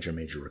 Major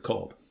Major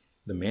recalled.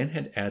 The man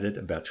had added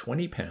about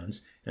 20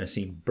 pounds and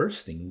seemed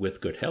bursting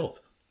with good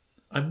health.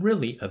 I'm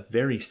really a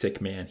very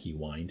sick man, he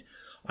whined.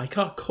 I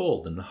caught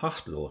cold in the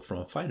hospital from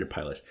a fighter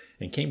pilot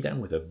and came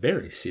down with a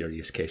very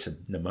serious case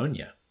of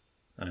pneumonia.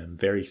 I'm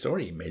very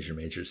sorry, Major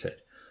Major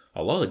said.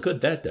 A lot of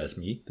good that does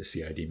me, the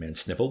CID man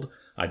sniffled.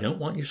 I don't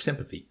want your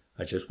sympathy.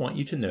 I just want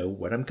you to know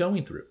what I'm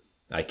going through.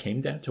 I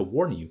came down to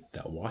warn you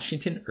that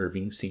Washington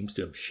Irving seems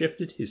to have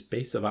shifted his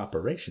base of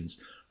operations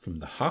from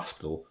the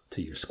hospital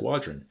to your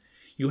squadron.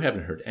 You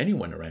haven't heard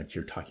anyone around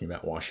here talking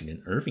about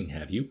Washington Irving,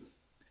 have you?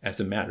 As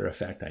a matter of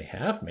fact, I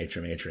have,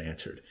 Major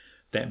answered.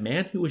 That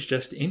man who was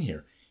just in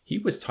here, he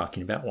was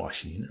talking about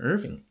Washington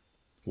Irving.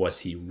 Was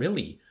he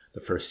really?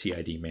 The first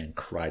CID man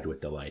cried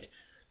with delight.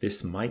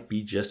 This might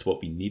be just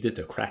what we needed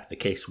to crack the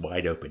case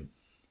wide open.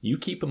 You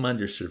keep him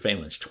under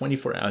surveillance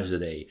 24 hours a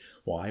day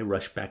while I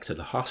rush back to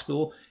the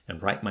hospital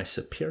and write my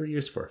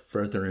superiors for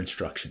further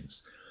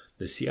instructions.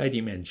 The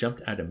CID man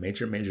jumped out of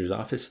Major's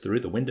office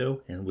through the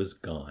window and was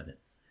gone.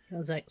 I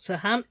was like,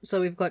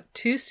 so we've got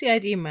 2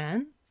 CID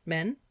men.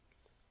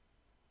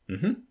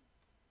 Mm-hmm.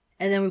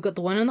 And then we've got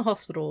the one in the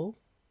hospital.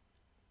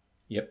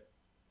 Yep.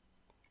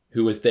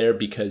 Who was there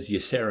because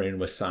Yossarian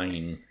was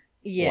signing.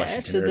 Yeah,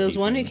 Washington so there was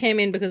one name. who came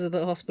in because of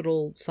the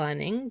hospital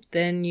signing.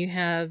 Then you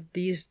have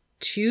these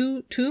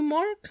two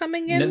more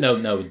coming in. No.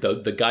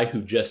 The guy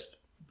who just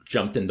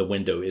jumped in the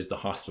window is the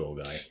hospital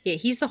guy. Yeah,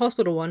 he's the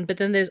hospital one, but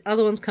then there's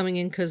other ones coming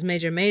in because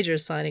Major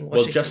is signing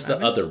Washington. Well, just the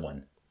other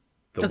one.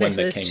 The one so that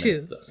there's came 2.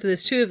 in. So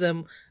there's 2 of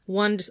them.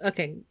 One just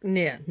okay.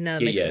 Yeah, no,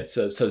 that makes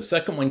sense. So the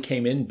second one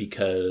came in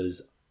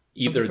because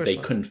either they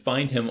couldn't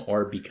find him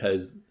or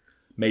because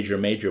Major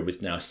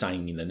was now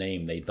signing the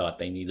name. They thought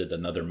they needed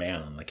another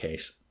man on the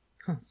case.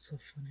 Oh, that's so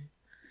funny.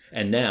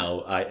 And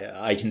now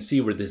I can see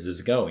where this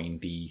is going.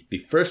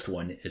 The first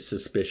one is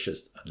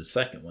suspicious of the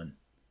second one.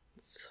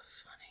 It's so funny.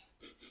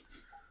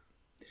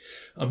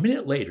 A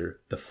minute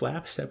later, the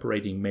flap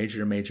separating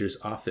Major's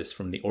office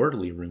from the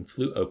orderly room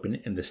flew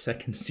open and the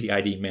second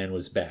CID man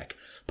was back,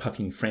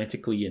 puffing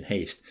frantically in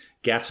haste.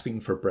 Gasping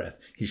for breath,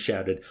 he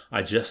shouted,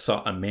 I just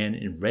saw a man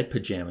in red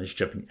pajamas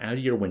jumping out of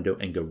your window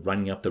and go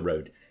running up the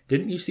road.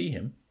 Didn't you see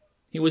him?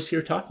 He was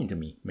here talking to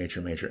me,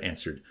 Major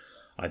answered.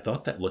 I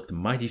thought that looked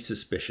mighty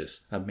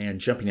suspicious, a man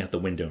jumping out the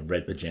window in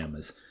red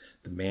pajamas.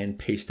 The man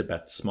paced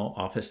about the small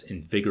office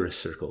in vigorous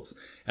circles.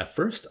 At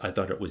first, I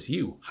thought it was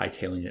you,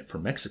 hightailing it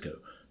from Mexico,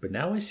 but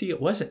now I see it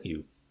wasn't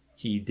you.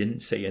 He didn't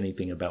say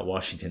anything about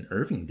Washington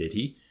Irving, did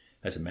he?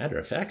 As a matter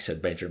of fact,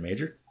 said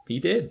Major, he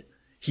did.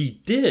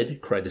 He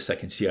did, cried the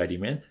second CID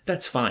man.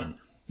 That's fine.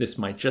 This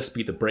might just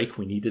be the break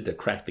we needed to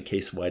crack the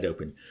case wide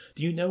open.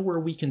 Do you know where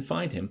we can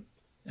find him?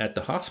 At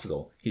the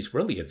hospital. He's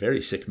really a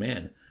very sick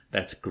man.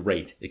 That's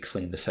great,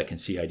 exclaimed the second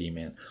CID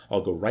man.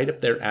 I'll go right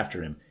up there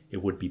after him.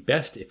 It would be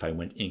best if I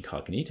went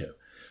incognito.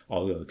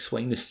 I'll go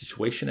explain the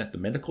situation at the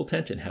medical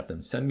tent and have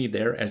them send me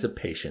there as a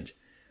patient.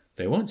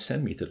 They won't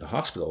send me to the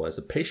hospital as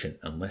a patient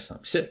unless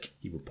I'm sick,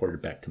 he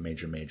reported back to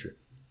Major.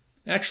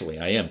 Actually,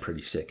 I am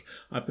pretty sick.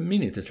 I've been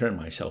meaning to turn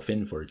myself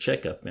in for a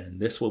checkup, and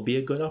this will be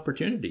a good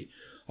opportunity.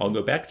 I'll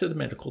go back to the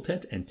medical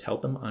tent and tell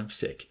them I'm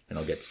sick, and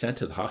I'll get sent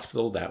to the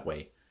hospital that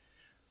way.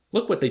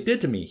 Look what they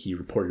did to me, he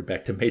reported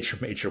back to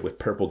Major with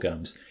purple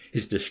gums.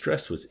 His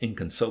distress was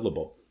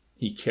inconsolable.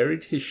 He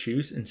carried his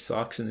shoes and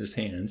socks in his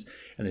hands,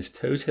 and his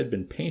toes had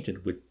been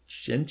painted with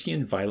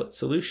gentian violet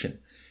solution.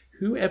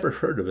 Who ever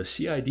heard of a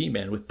CID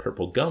man with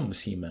purple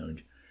gums, he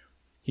moaned.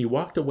 He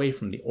walked away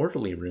from the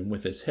orderly room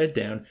with his head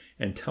down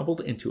and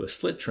tumbled into a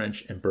slit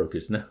trench and broke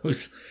his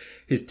nose.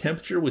 His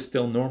temperature was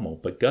still normal,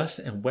 but Gus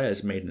and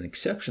Wes made an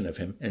exception of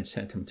him and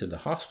sent him to the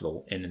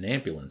hospital in an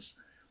ambulance.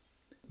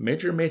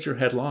 Major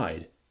had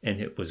lied, and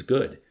it was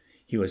good.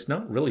 He was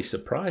not really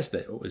surprised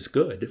that it was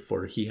good,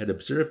 for he had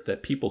observed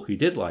that people who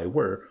did lie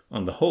were,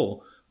 on the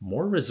whole,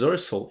 more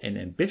resourceful and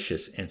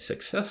ambitious and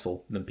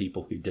successful than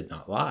people who did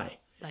not lie.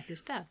 Like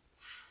his dad.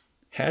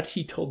 Had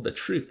he told the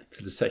truth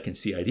to the second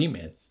CID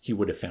man, he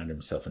would have found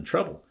himself in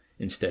trouble.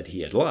 Instead,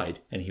 he had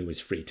lied, and he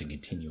was free to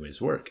continue his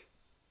work.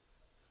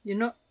 You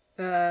know,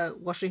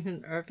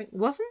 Washington Irving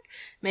wasn't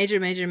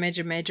Major,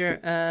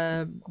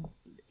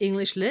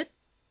 English Lit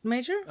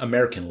major?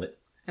 American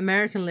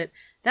Lit.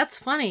 That's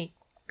funny,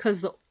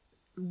 because the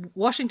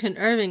Washington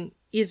Irving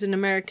is an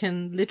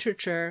American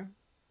literature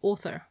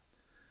author.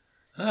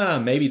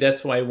 Maybe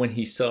that's why when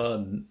he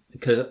saw,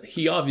 because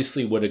he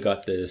obviously would have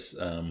got this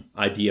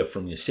idea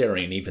from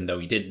Yossarian, even though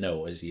he didn't know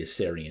it was the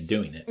Yossarian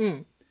doing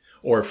it.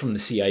 Or from the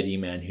CID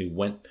man who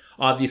went,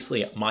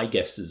 obviously my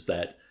guess is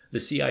that the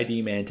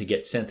CID man to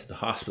get sent to the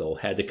hospital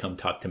had to come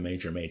talk to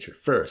Major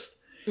first.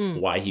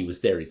 Why he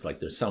was there. He's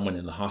like, there's someone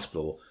in the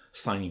hospital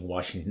signing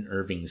Washington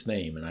Irving's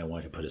name and I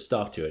want to put a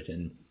stop to it.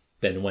 And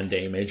then one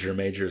day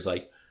Major is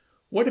like,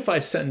 what if I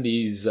send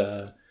these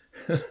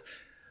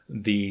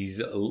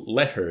these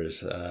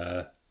letters,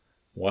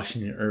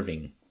 Washington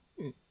Irving?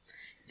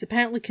 He's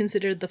apparently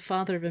considered the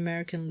father of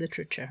American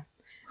literature.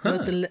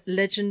 Wrote The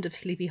Legend of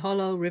Sleepy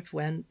Hollow, Rip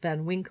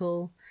Van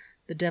Winkle,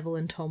 The Devil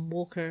and Tom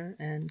Walker,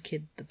 and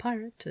Kid the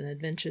Pirate, and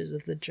Adventures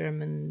of the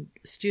German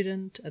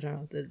Student. I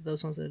don't know,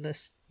 those ones are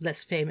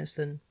less famous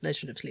than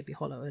Legend of Sleepy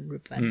Hollow and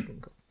Rip Van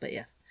Winkle. But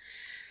yes.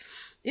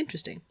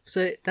 Interesting.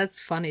 So that's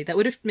funny. That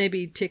would have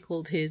maybe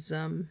tickled his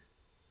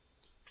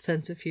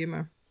sense of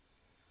humor.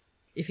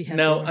 If he has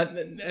now,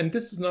 and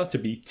this is not to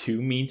be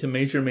too mean to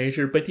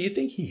Major, but do you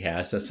think he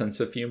has a sense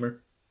of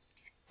humor?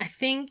 I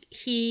think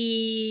he...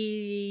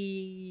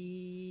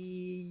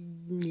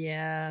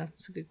 Yeah, Yeah,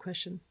 it's a good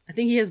question. I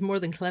think he has more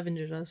than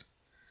Clevenger does.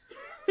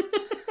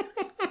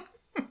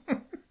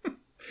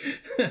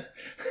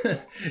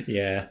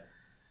 Yeah.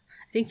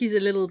 I think he's a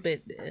little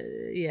bit,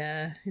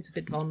 he's a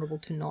bit vulnerable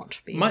to not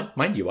being.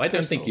 Mind you, I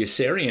don't think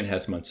personal. Yossarian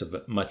has much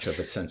of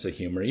a sense of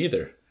humor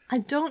either. I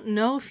don't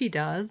know if he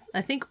does.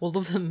 I think all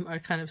of them are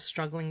kind of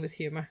struggling with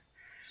humor.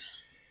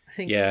 I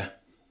think. Yeah.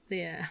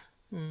 Yeah.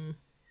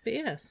 But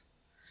yes.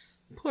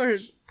 Poor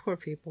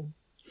people.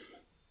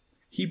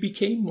 He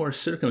became more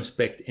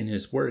circumspect in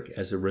his work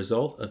as a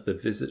result of the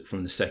visit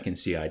from the second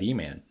CID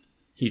man.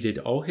 He did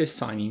all his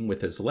signing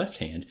with his left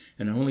hand,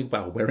 and only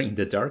while wearing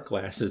the dark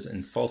glasses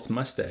and false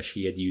mustache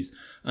he had used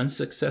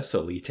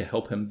unsuccessfully to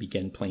help him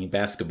begin playing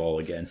basketball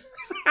again.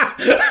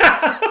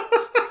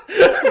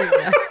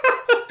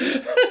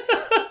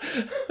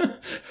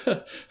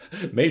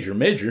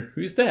 Major,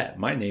 who's that?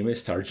 My name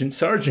is Sergeant.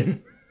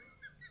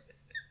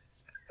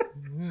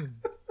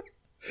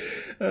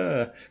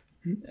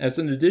 As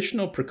an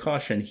additional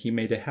precaution, he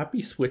made a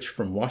happy switch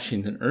from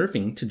Washington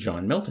Irving to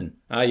John Milton.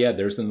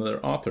 There's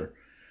another author.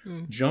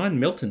 John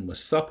Milton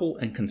was supple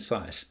and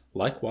concise.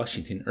 Like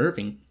Washington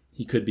Irving,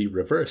 he could be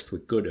reversed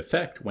with good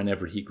effect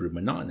whenever he grew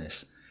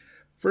monotonous.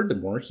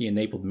 Furthermore, he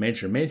enabled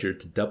Major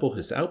to double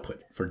his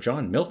output, for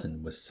John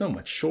Milton was so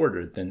much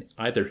shorter than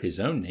either his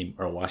own name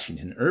or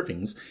Washington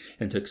Irving's,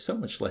 and took so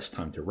much less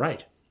time to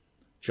write.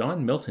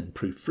 John Milton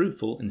proved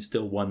fruitful in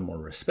still one more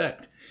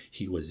respect.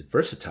 He was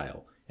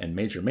versatile, and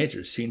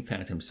Major soon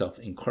found himself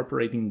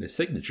incorporating the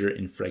signature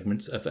in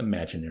fragments of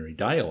imaginary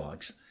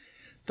dialogues.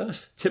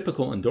 Thus,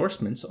 typical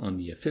endorsements on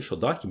the official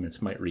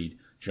documents might read,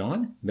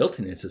 John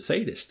Milton is a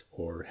sadist,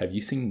 or have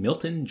you seen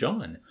Milton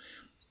John?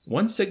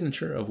 One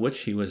signature of which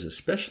he was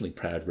especially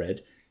proud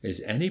read,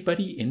 is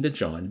anybody into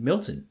John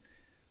Milton?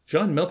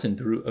 John Milton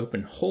threw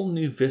open whole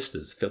new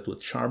vistas filled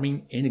with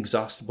charming,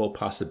 inexhaustible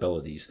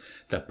possibilities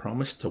that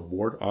promised to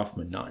ward off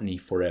monotony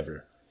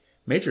forever.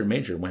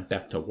 Major went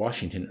back to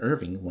Washington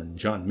Irving when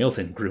John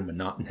Milton grew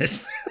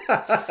monotonous.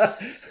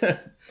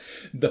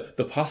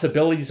 The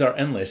possibilities are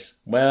endless.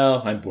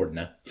 Well, I'm bored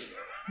now.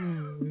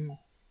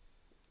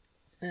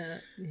 Yeah.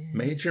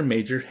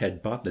 Major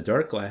had bought the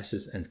dark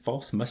glasses and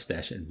false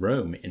mustache in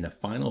Rome in a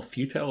final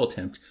futile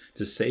attempt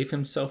to save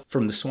himself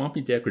from the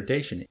swampy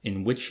degradation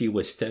in which he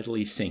was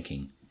steadily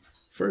sinking.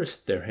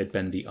 First, there had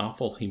been the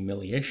awful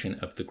humiliation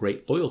of the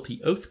great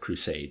loyalty oath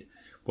crusade,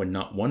 when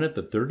not one of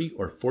the 30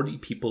 or 40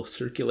 people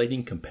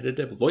circulating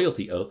competitive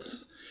loyalty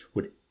oaths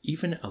would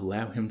even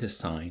allow him to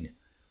sign.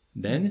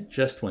 Then,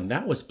 just when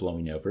that was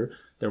blowing over,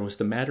 there was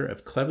the matter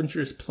of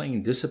Clevenger's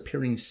plane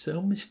disappearing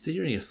so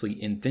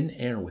mysteriously in thin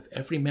air with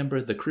every member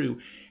of the crew,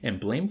 and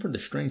blame for the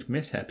strange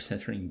mishap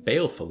centering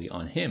balefully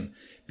on him,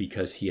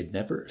 because he had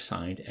never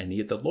signed any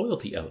of the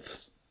loyalty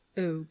oaths.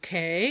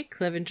 Okay,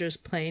 Clevenger's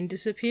plane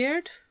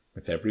disappeared?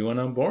 With everyone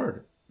on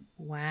board.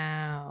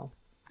 Wow.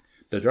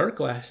 The dark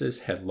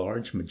glasses had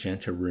large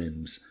magenta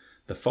rims.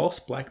 The false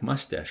black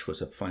mustache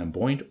was a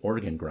flamboyant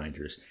organ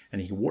grinder's,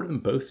 and he wore them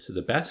both to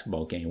the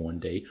basketball game one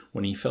day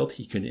when he felt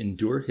he could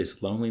endure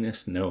his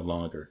loneliness no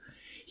longer.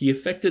 He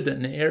affected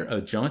an air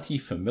of jaunty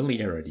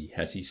familiarity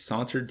as he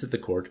sauntered to the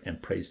court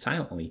and prayed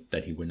silently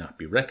that he would not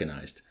be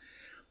recognized.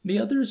 The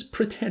others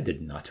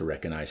pretended not to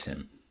recognize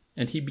him,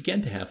 and he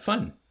began to have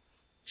fun.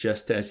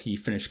 Just as he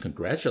finished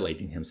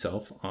congratulating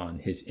himself on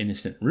his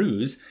innocent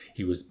ruse,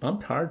 he was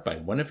bumped hard by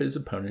one of his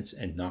opponents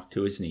and knocked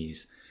to his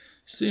knees.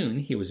 Soon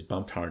he was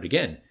bumped hard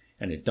again,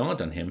 and it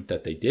dawned on him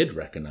that they did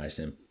recognize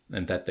him,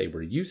 and that they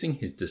were using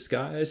his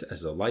disguise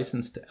as a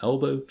license to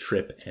elbow,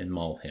 trip, and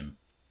maul him.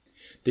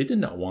 They did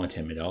not want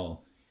him at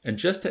all, and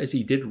just as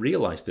he did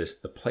realize this,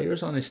 the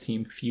players on his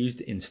team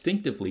fused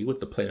instinctively with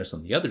the players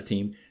on the other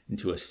team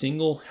into a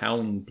single,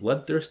 howling,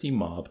 bloodthirsty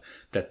mob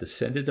that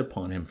descended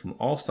upon him from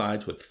all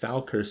sides with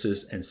foul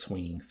curses and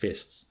swinging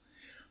fists.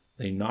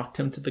 They knocked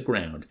him to the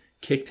ground,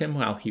 kicked him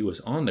while he was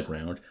on the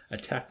ground,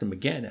 attacked him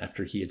again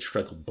after he had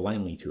struggled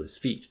blindly to his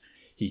feet.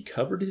 He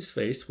covered his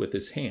face with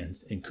his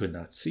hands and could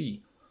not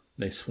see.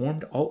 They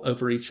swarmed all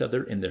over each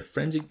other in their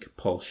frenzied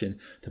compulsion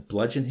to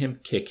bludgeon him,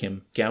 kick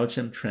him, gouge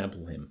him,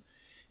 trample him.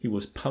 He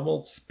was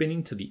pummeled,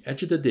 spinning to the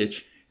edge of the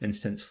ditch, and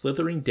sent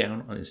slithering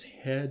down on his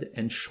head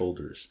and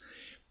shoulders.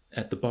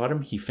 At the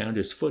bottom he found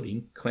his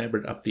footing,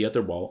 clambered up the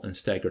other wall, and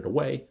staggered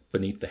away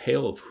beneath the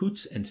hail of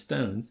hoots and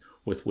stones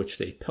with which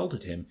they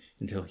pelted him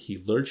until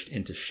he lurched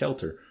into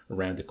shelter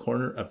around the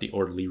corner of the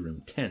orderly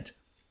room tent.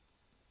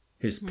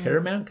 His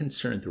paramount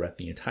concern throughout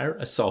the entire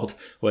assault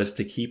was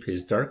to keep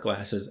his dark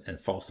glasses and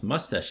false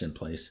mustache in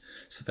place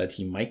so that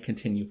he might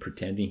continue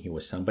pretending he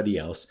was somebody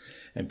else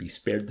and be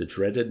spared the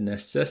dreaded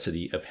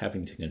necessity of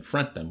having to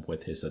confront them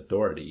with his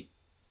authority.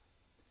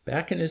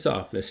 Back in his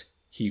office,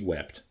 he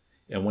wept,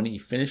 and when he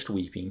finished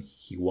weeping,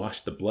 he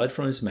washed the blood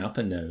from his mouth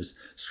and nose,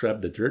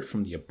 scrubbed the dirt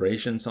from the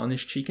abrasions on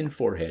his cheek and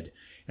forehead,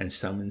 and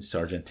summoned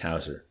Sergeant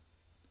Towser.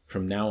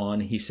 From now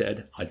on, he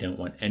said, I don't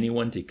want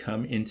anyone to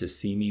come in to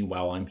see me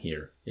while I'm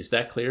here. Is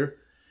that clear?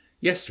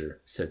 Yes, sir,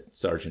 said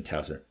Sergeant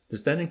Towser.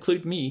 Does that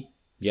include me?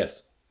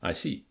 Yes. I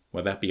see.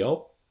 Will that be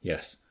all?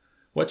 Yes.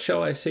 What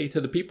shall I say to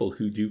the people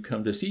who do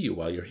come to see you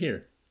while you're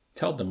here?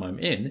 Tell them I'm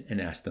in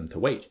and ask them to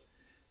wait.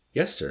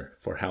 Yes, sir.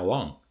 For how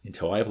long?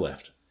 Until I've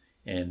left.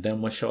 And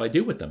then what shall I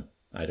do with them?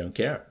 I don't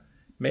care.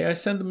 May I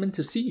send them in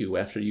to see you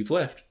after you've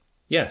left?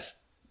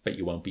 Yes. But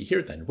you won't be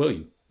here then, will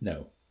you?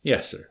 No.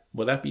 Yes, sir.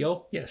 Will that be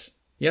all? Yes.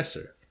 Yes,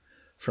 sir.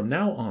 From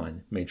now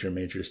on,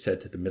 Major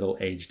said to the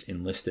middle-aged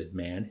enlisted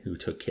man who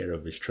took care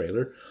of his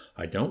trailer,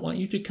 I don't want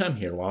you to come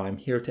here while I'm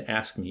here to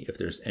ask me if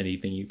there's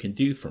anything you can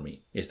do for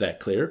me. Is that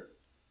clear?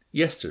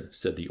 Yes, sir,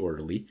 said the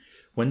orderly.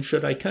 When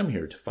should I come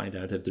here to find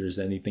out if there's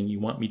anything you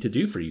want me to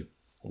do for you?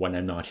 When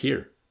I'm not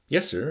here.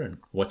 Yes, sir, and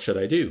what should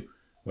I do?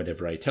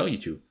 Whatever I tell you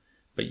to.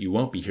 But you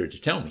won't be here to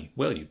tell me,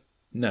 will you?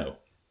 No.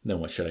 Then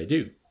what should I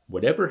do?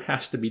 Whatever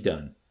has to be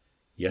done.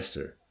 Yes,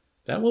 sir.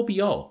 That will be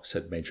all,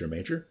 said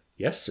Major.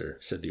 Yes, sir,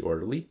 said the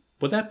orderly.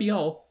 Will that be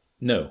all?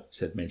 No,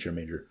 said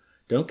Major.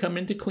 Don't come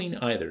in to clean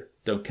either.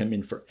 Don't come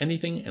in for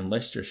anything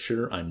unless you're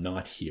sure I'm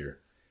not here.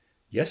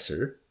 Yes,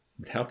 sir.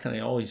 But how can I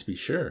always be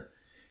sure?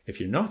 If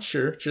you're not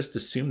sure, just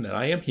assume that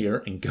I am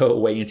here and go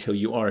away until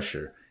you are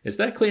sure. Is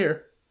that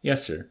clear?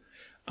 Yes, sir.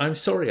 I'm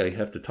sorry I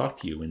have to talk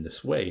to you in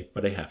this way,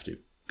 but I have to.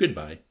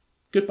 Goodbye.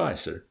 Goodbye,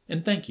 sir,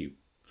 and thank you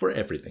for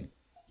everything.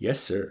 Yes,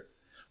 sir.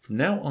 From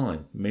now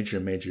on,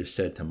 Major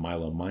said to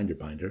Milo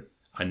Minderbinder,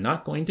 I'm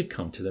not going to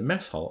come to the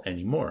mess hall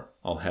any more.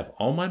 I'll have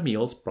all my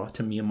meals brought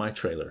to me in my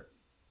trailer.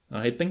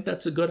 I think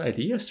that's a good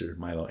idea, sir,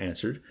 Milo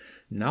answered.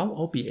 Now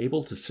I'll be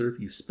able to serve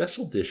you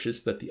special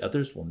dishes that the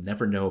others will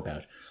never know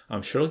about.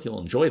 I'm sure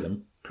you'll enjoy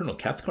them. Colonel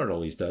Cathcart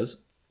always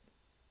does.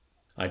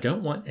 I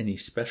don't want any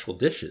special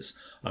dishes.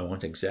 I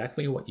want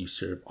exactly what you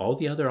serve all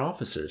the other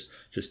officers.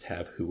 Just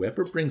have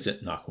whoever brings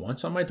it knock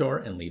once on my door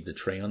and leave the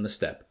tray on the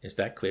step. Is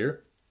that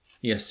clear?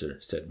 Yes, sir,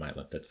 said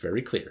Milo. That's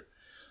very clear.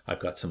 I've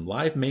got some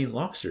live Maine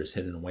lobsters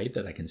hidden away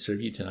that I can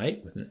serve you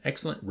tonight with an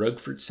excellent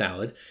Roquefort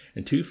salad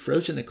and 2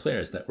 frozen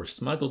eclairs that were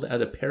smuggled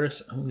out of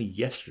Paris only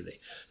yesterday,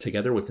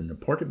 together with an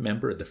important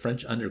member of the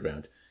French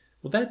underground.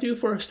 Will that do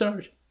for a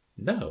start?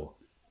 No.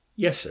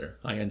 Yes, sir,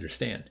 I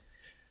understand.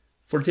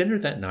 For dinner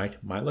that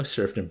night, Milo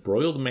served him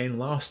broiled Maine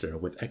lobster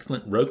with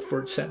excellent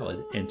Roquefort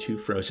salad and 2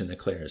 frozen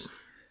eclairs.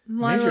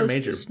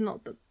 Milo's just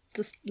not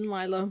just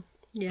Milo.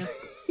 Yeah.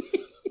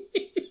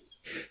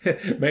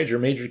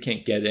 Major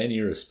can't get any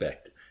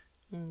respect.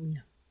 No.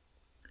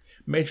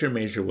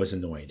 Major was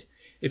annoyed.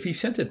 If he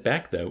sent it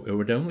back, though, it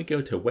would only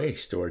go to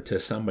waste or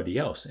to somebody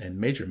else, and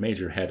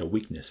Major had a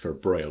weakness for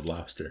broiled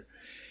lobster.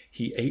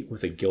 He ate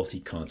with a guilty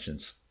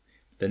conscience.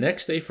 The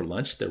next day for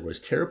lunch there was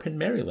Terrapin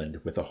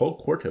Maryland with a whole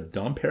quart of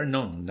Dom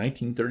Perignon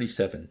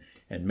 1937,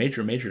 and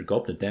Major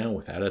gulped it down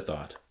without a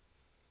thought.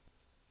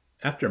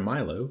 After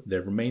Milo,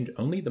 there remained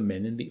only the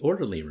men in the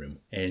orderly room,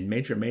 and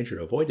Major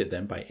avoided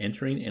them by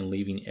entering and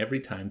leaving every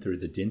time through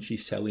the dingy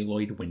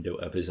celluloid window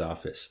of his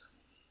office.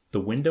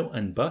 The window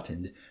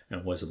unbuttoned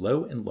and was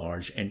low and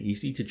large and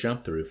easy to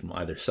jump through from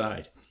either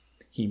side.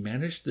 He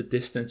managed the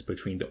distance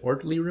between the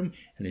orderly room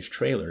and his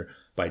trailer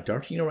by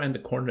darting around the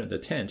corner of the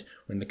tent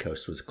when the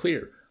coast was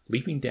clear,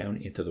 leaping down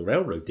into the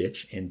railroad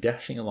ditch and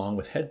dashing along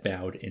with head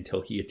bowed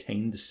until he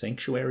attained the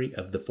sanctuary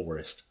of the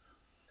forest.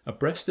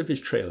 Abreast of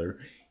his trailer,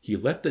 he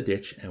left the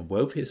ditch and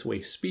wove his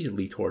way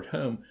speedily toward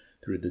home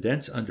through the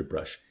dense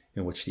underbrush,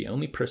 in which the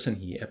only person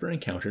he ever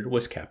encountered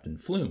was Captain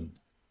Flume,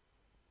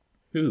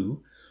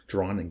 who,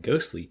 drawn and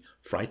ghostly,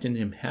 frightened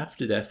him half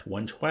to death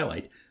one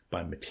twilight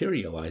by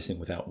materializing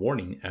without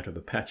warning out of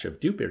a patch of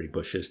dewberry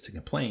bushes to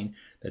complain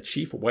that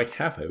Chief White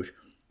Halfoat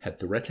had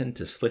threatened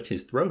to slit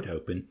his throat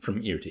open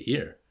from ear to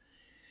ear.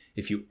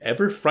 If you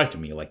ever frighten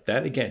me like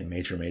that again,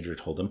 Major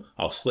told him,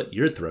 I'll slit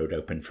your throat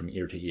open from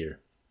ear to ear.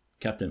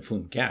 Captain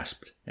Flume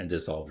gasped and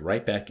dissolved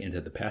right back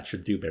into the patch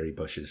of dewberry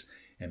bushes,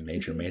 and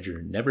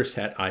Major never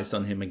sat eyes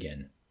on him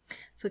again.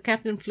 So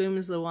Captain Flume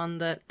is the one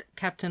that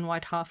Captain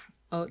White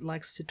Halfoat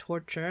likes to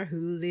torture, who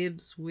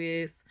lives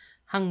with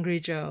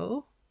Hungry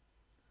Joe.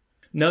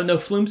 No,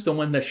 Flume's the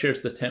one that shares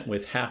the tent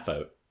with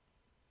Halfoat.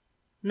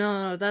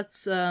 No,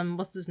 that's,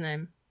 what's his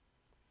name?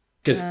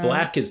 Because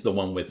Black is the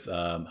one with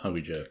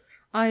Hungry Joe.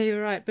 Oh,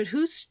 you're right. But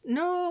who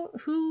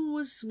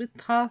was with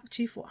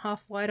Chief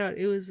Half Whiteout?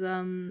 It was,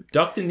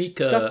 Dr.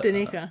 Nika. Dr.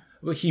 Nika.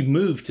 Well, he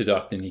moved to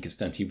Dr. Nika's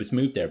tent. He was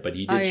moved there, but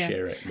he did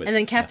share it with... And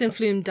then Captain Halfoat.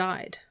 Flume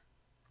died.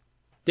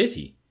 Did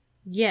he?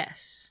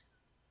 Yes.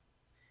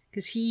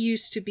 Because he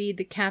used to be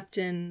the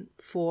captain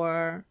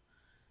for...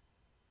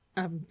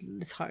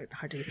 it's hard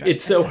to get.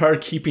 It's so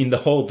hard keeping the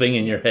whole thing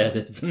in your head,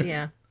 isn't it?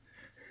 Yeah.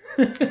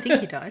 I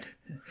think he died.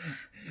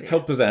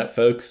 Help us out,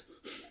 folks.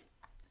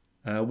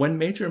 When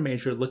Major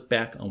looked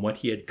back on what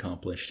he had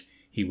accomplished,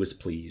 he was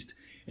pleased.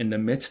 In the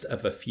midst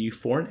of a few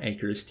foreign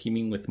acres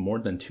teeming with more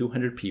than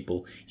 200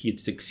 people, he had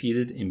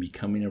succeeded in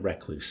becoming a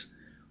recluse.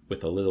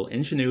 With a little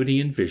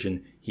ingenuity and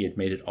vision, he had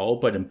made it all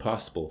but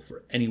impossible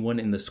for anyone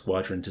in the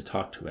squadron to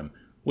talk to him,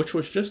 which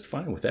was just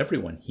fine with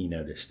everyone, he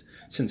noticed,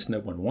 since no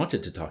one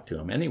wanted to talk to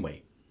him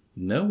anyway.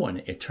 No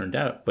one, it turned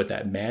out, but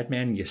that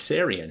madman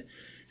Yossarian,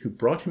 who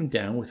brought him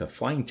down with a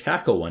flying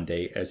tackle one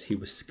day as he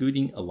was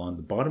scooting along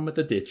the bottom of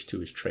the ditch to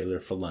his trailer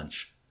for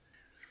lunch.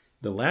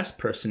 The last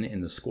person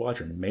in the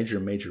squadron Major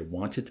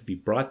wanted to be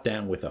brought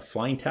down with a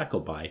flying tackle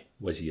by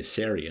was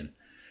Yossarian.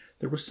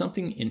 There was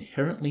something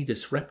inherently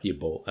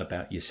disreputable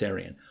about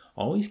Yossarian,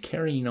 always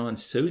carrying on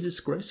so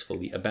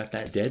disgracefully about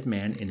that dead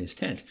man in his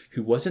tent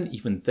who wasn't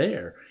even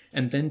there,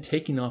 and then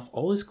taking off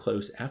all his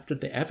clothes after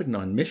the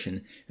Avignon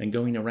mission and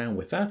going around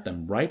without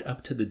them right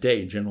up to the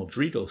day General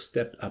Dredel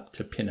stepped up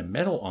to pin a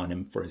medal on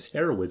him for his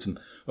heroism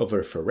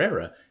over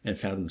Ferrera and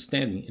found him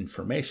standing in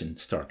formation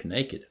stark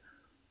naked.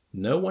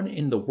 No one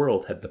in the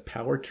world had the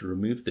power to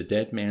remove the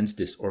dead man's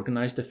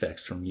disorganized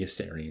effects from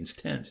Yossarian's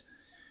tent.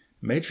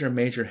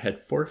 Major had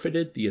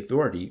forfeited the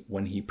authority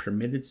when he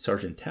permitted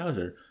Sergeant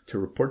Towser to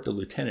report the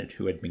lieutenant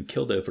who had been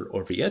killed over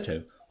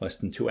Orvieto less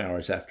than 2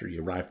 hours after he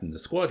arrived in the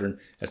squadron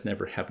as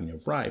never having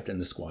arrived in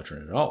the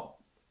squadron at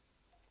all.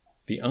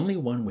 The only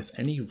one with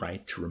any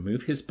right to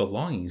remove his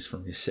belongings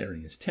from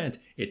Yossarian's tent,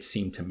 it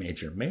seemed to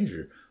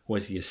Major,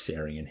 was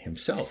Yossarian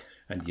himself,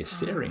 and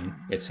Yossarian,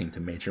 it seemed to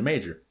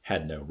Major,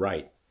 had no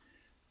right.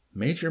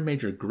 Major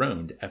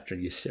groaned after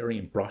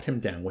Yossarian brought him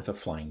down with a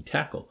flying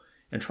tackle,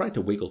 and tried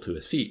to wiggle to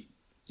his feet.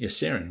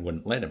 Yossarian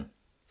wouldn't let him.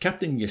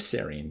 Captain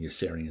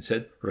Yossarian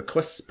said,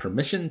 requests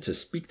permission to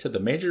speak to the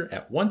Major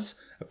at once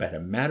about a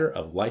matter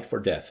of life or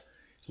death.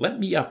 Let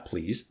me up,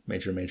 please,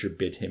 Major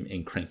bid him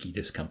in cranky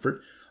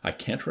discomfort. I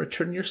can't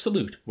return your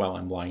salute while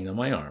I'm lying on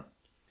my arm.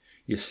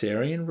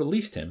 Yossarian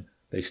released him.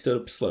 They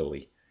stood up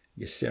slowly.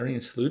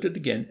 Yossarian saluted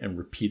again and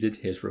repeated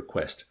his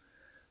request.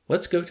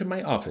 Let's go to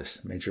my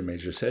office,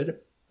 Major said.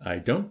 I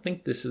don't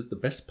think this is the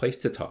best place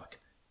to talk.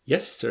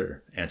 Yes,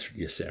 sir, answered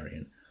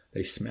Yossarian.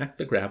 They smacked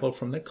the gravel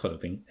from their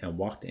clothing and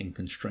walked in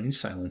constrained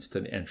silence to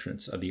the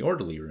entrance of the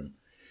orderly room.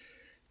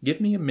 Give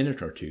me a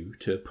minute or two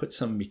to put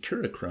some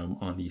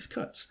mercurochrome on these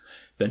cuts,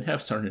 then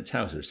have Sergeant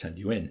Towser send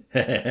you in.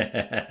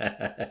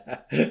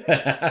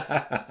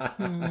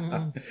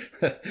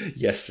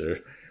 Yes,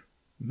 sir.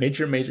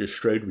 Major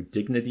strode with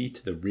dignity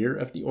to the rear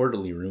of the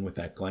orderly room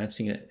without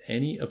glancing at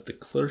any of the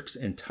clerks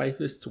and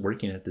typists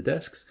working at the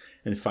desks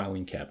and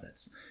filing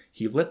cabinets.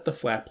 He let the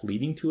flap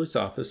leading to his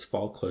office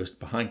fall closed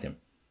behind him.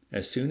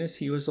 As soon as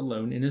he was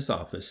alone in his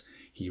office,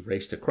 he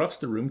raced across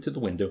the room to the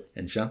window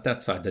and jumped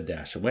outside to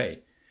dash away.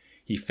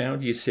 He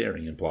found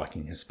Yossarian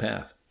blocking his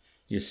path.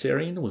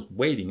 Yossarian was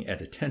waiting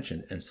at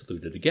attention and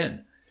saluted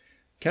again.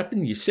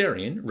 Captain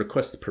Yossarian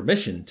requests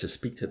permission to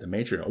speak to the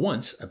Major at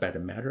once about a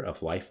matter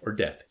of life or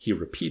death, he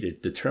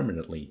repeated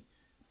determinedly.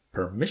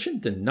 Permission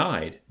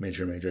denied,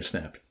 Major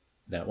snapped.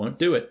 That won't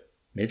do it.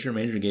 Major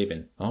gave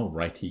in. All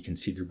right, he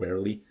conceded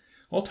warily.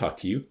 I'll talk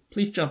to you.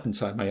 Please jump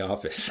inside my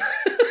office.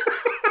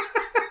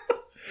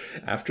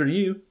 After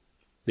you.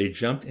 They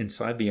jumped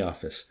inside the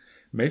office.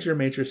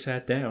 Major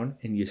sat down,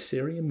 and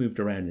Yossarian moved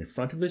around in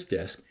front of his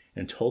desk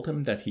and told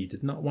him that he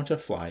did not want to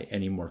fly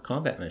any more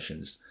combat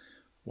missions.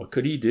 What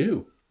could he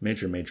do?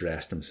 Major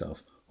asked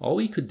himself. All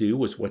he could do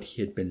was what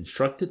he had been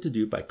instructed to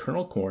do by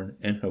Colonel Korn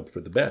and hope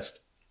for the best.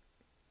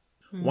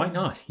 Why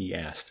not? He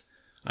asked.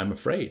 I'm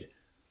afraid.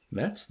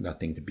 That's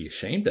nothing to be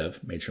ashamed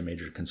of,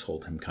 Major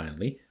consoled him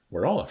kindly.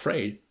 We're all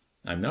afraid.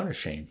 I'm not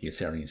ashamed,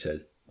 Yossarian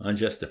said. I'm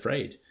just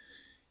afraid.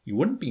 You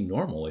wouldn't be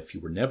normal if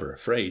you were never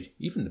afraid.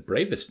 Even the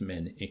bravest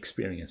men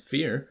experience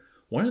fear.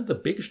 One of the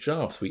biggest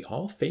jobs we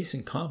all face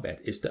in combat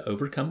is to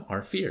overcome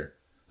our fear.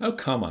 Oh,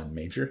 come on,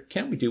 Major.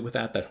 Can't we do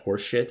without that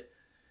horse shit?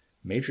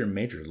 Major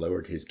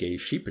lowered his gaze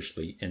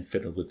sheepishly and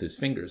fiddled with his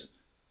fingers.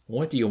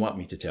 What do you want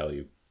me to tell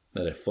you?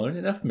 That I've flown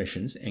enough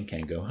missions and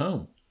can go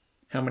home.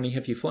 How many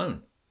have you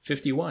flown?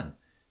 51.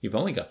 You've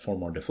only got 4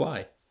 more to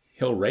fly.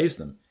 He'll raise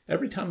them.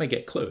 Every time I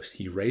get close,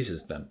 he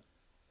raises them.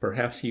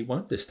 Perhaps he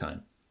won't this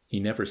time. He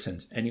never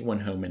sends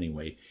anyone home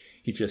anyway.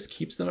 He just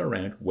keeps them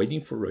around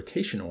waiting for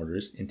rotation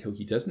orders until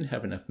he doesn't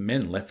have enough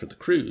men left for the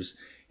cruise,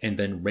 and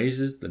then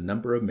raises the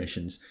number of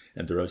missions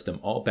and throws them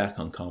all back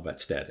on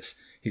combat status.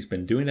 He's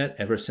been doing that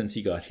ever since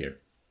he got here.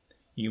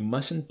 You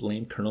mustn't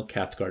blame Colonel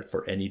Cathcart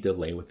for any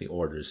delay with the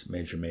orders,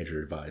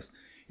 Major advised.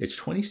 It's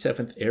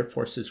 27th Air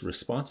Force's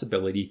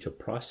responsibility to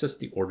process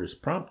the orders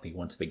promptly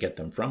once they get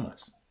them from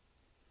us.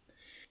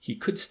 He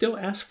could still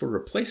ask for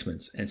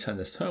replacements and send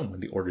us home when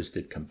the orders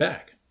did come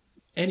back.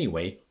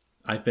 Anyway,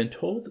 I've been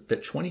told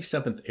that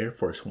 27th Air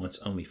Force wants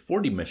only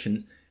 40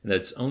 missions and that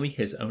it's only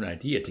his own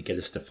idea to get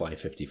us to fly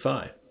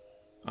 55.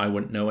 I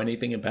wouldn't know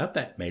anything about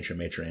that, Major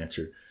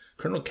answered.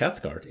 Colonel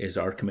Cathcart is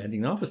our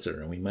commanding officer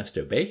and we must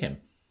obey him.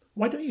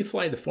 Why don't you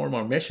fly the 4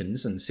 more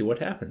missions and see what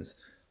happens?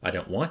 I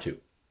don't want to.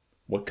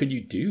 What could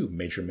you do?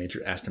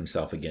 Major asked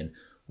himself again.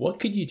 What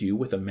could you do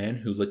with a man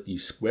who looked you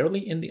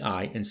squarely in the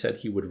eye and said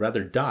he would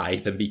rather die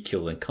than be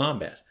killed in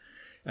combat?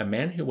 A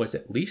man who was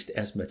at least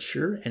as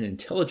mature and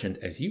intelligent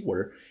as you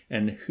were,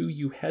 and who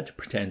you had to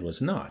pretend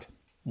was not.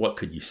 What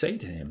could you say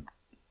to him?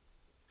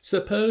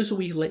 Suppose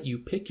we let you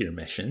pick your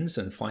missions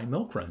and fly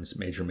milk runs,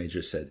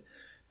 Major said.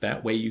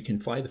 That way you can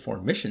fly the 4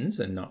 missions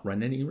and not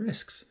run any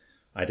risks.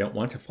 I don't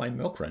want to fly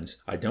milk runs.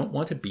 I don't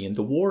want to be in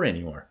the war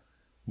anymore.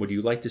 Would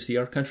you like to see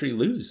our country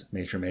lose?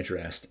 Major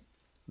asked.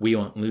 We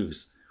won't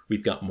lose.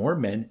 We've got more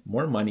men,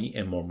 more money,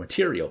 and more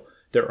material.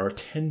 There are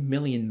 10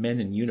 million men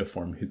in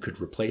uniform who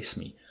could replace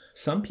me.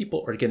 Some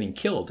people are getting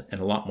killed,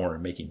 and a lot more are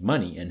making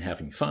money and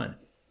having fun.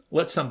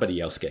 Let somebody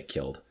else get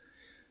killed.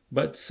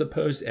 But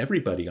suppose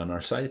everybody on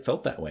our side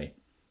felt that way.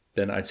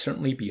 Then I'd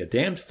certainly be a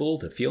damned fool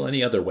to feel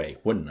any other way,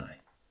 wouldn't I?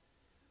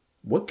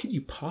 What could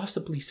you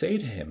possibly say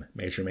to him?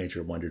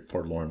 Major wondered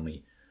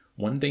forlornly.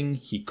 One thing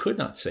he could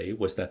not say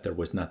was that there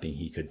was nothing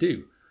he could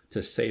do.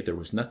 To say there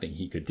was nothing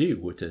he could do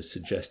would to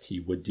suggest he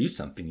would do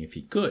something if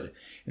he could,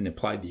 and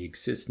imply the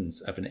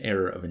existence of an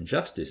error of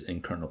injustice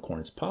in Colonel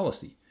Corn's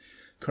policy.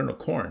 Colonel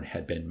Corn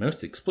had been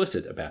most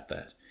explicit about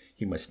that.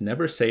 He must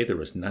never say there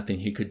was nothing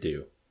he could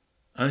do.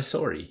 I'm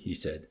sorry, he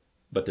said,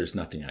 but there's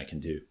nothing I can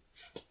do.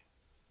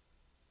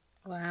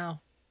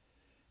 Wow.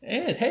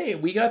 And hey,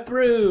 we got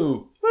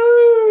through!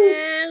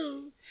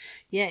 Woo!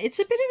 Yeah, it's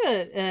a bit of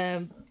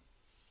a...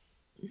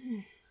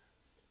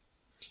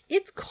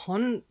 it's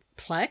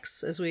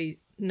complex, as we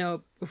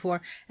know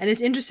before. And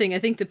it's interesting. I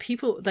think the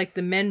people, like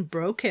the men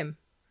broke him.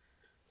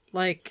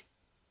 Like,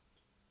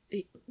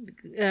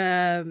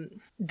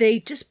 they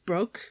just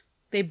broke.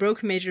 They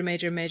broke major. I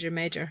don't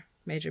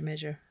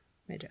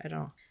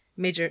know.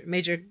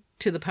 Major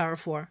to the power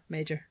 4,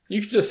 major.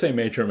 You should just say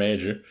major.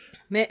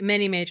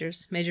 Many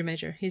majors.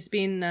 Major. He's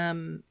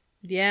been,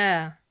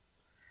 yeah.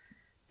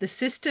 The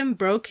system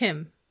broke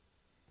him.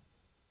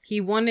 He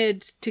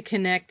wanted to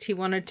connect, he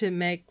wanted to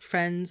make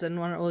friends and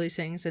wanted all these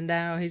things, and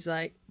now he's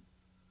like...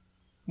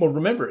 Well,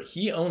 remember,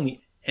 he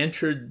only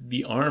entered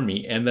the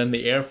Army and then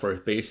the Air Force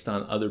based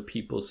on other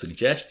people's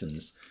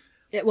suggestions.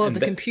 Yeah, well, the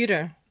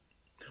computer.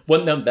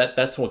 Well, no,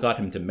 that's what got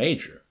him to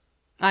major.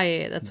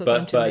 Yeah, that's what got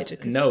him to major.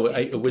 No,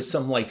 it was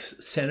some, like,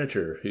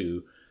 senator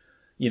who,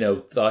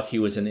 thought he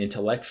was an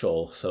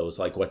intellectual, so it's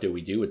like, what do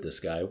we do with this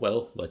guy?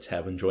 Well, let's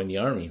have him join the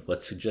Army.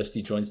 Let's suggest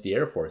he joins the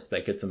Air Force.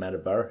 That gets him out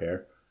of our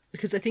hair.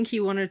 Because I think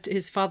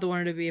his father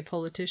wanted to be a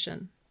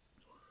politician.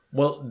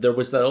 Well, there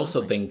was that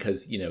also thing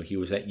because, he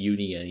was at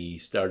uni and he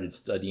started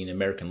studying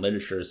American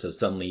literature. So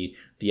suddenly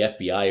the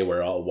FBI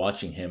were all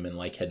watching him and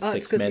had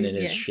 6 men in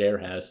his share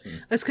house.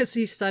 That's because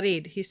he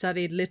studied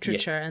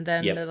literature. Yeah. And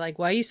then they're like,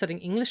 why are you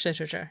studying English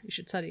literature? You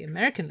should study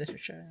American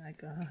literature.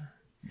 Like,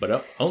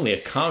 But only a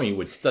commie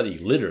would study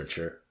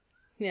literature.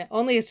 Yeah,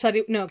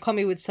 a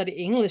commie would study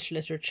English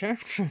literature.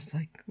 It's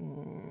like...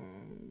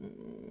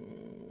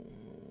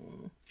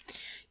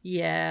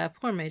 Yeah,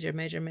 poor major.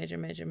 And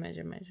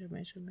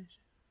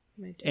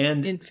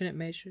infinite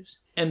majors.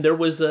 And there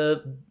was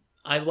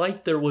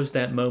there was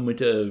that moment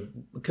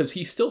of, because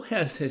he still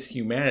has his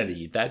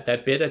humanity. That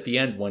bit at the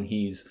end when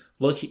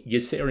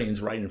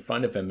Yossarian's right in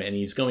front of him and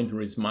he's going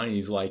through his mind,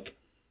 he's like,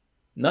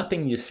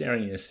 nothing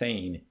Yossarian is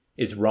saying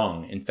is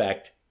wrong. In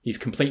fact, he's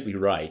completely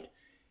right.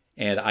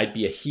 And I'd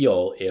be a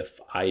heel if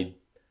I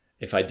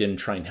didn't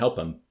try and help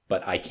him,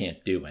 but I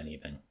can't do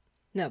anything.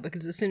 No,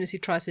 because as soon as he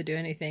tries to do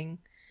anything,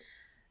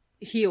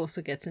 he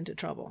also gets into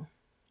trouble.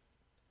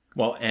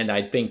 Well, and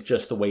I think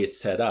just the way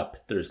it's set up,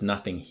 there's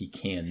nothing he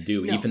can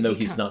do, even though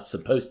he's not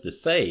supposed to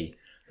say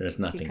there's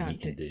nothing he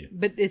can do.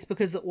 But it's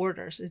because the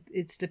orders.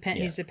 He's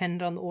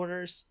dependent on the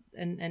orders,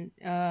 and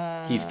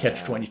he's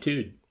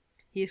catch-22'd.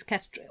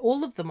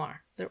 All of them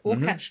are. They're all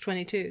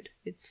catch-22'd.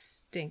 It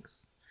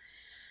stinks.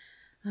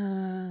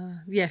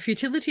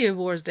 Futility of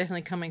war is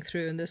definitely coming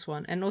through in this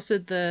one, and also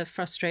the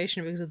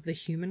frustration because of the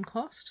human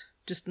cost.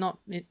 Just not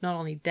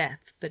only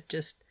death, but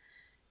just.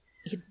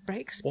 It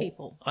breaks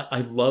people.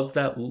 I love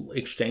that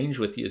exchange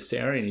with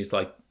Yossarian. He's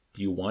like,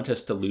 do you want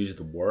us to lose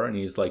the war? And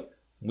he's like,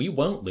 we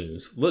won't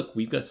lose. Look,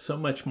 we've got so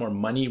much more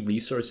money,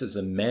 resources,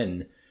 and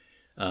men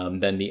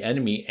than the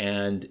enemy.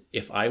 And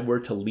if I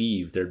were to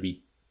leave, there'd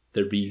be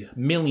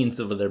millions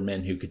of other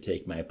men who could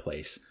take my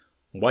place.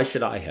 Why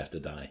should I have to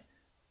die?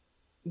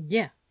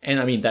 Yeah. And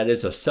I mean, that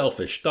is a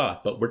selfish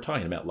thought, but we're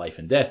talking about life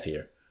and death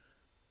here.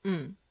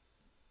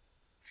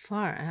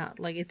 Far out.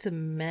 Like, it's a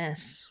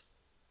mess.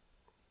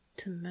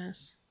 It's a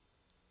mess.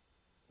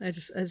 I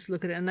just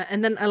look at it, and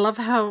then I love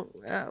how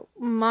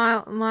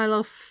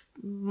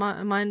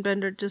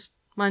Mindbinder just.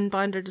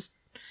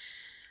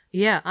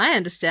 Yeah, I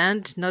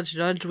understand. Nudge,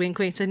 nudge, wink,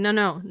 wink. Say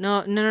no.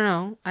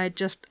 I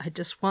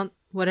just want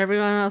what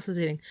everyone else is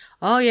eating.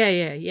 Oh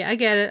yeah. I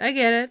get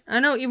it. I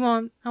know what you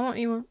want. I want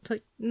what you want. It's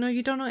like, no,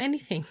 you don't know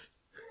anything.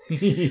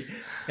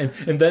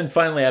 and then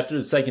finally after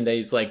the second day,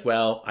 he's like,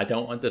 well, I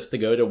don't want this to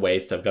go to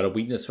waste. I've got a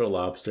weakness for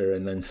lobster.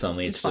 And then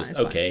suddenly it's just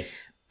okay. Fine.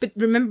 But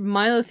remember,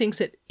 Milo thinks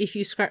that if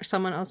you scratch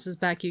someone else's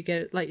back, you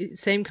get it, like,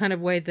 same kind of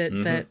way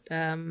that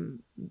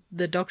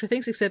the doctor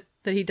thinks, except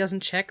that he doesn't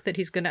check that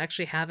he's going to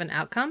actually have an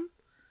outcome.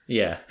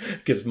 Yeah,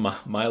 because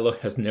Milo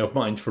has no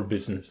mind for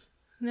business.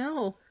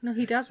 No,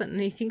 he doesn't,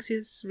 and he thinks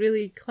he's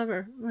really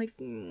clever. Like,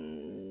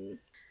 and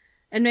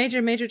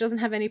Major doesn't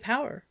have any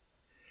power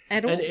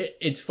at all. And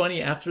it's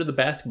funny, after the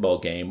basketball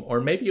game,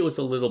 or maybe it was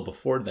a little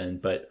before then,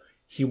 but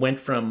he went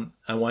from,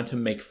 I want to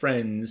make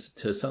friends,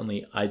 to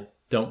suddenly, I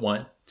don't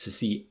want to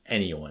see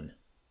anyone.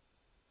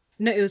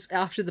 No, it was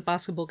after the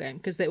basketball game,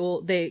 because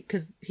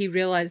because he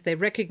realized they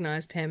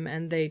recognized him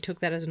and they took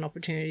that as an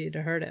opportunity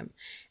to hurt him.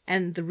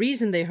 And the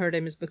reason they hurt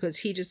him is because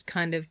he just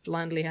kind of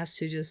blindly has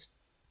to just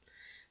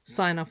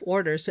sign off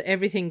orders, so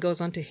everything goes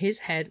onto his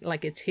head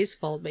like it's his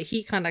fault, but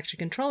he can't actually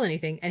control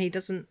anything, and he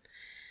doesn't.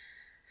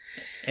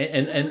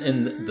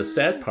 And the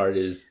sad part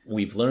is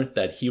we've learned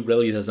that he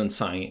really doesn't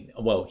sign.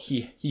 Well,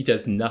 he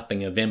does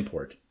nothing of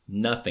import.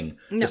 Nothing.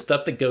 No. The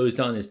stuff that goes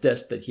on his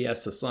desk that he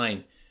has to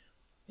sign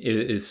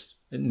it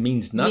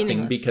means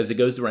nothing because it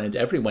goes around to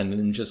everyone and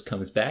then just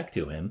comes back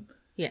to him.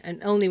 Yeah,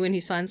 and only when he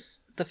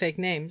signs the fake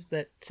names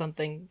that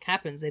something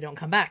happens, they don't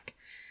come back.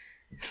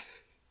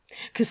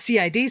 Because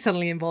CID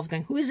suddenly involved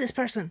going, who is this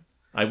person?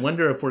 I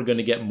wonder if we're going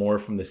to get more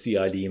from the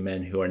CID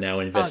men who are now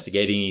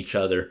investigating each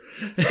other.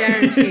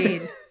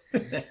 Guaranteed.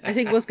 I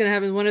think what's going to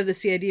happen is one of the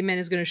CID men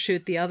is going to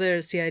shoot the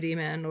other CID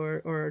man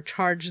or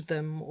charge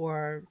them,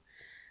 or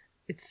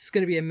it's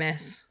going to be a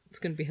mess. It's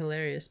going to be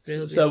hilarious.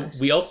 So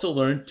we also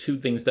learned two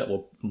things that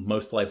we'll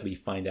most likely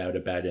find out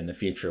about in the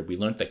future. We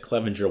learned that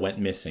Clevenger went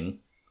missing.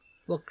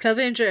 Well,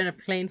 Clevenger and a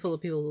plane full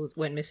of people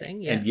went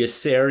missing, yeah. And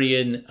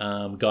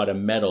Yossarian got a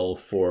medal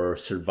for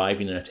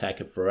surviving an attack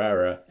at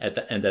Ferrara,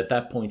 and at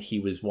that point he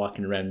was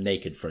walking around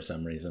naked for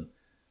some reason.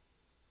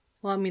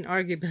 Well, I mean,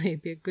 arguably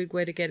it'd be a good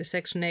way to get a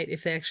Section 8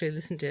 if they actually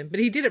listened to him.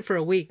 But he did it for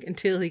a week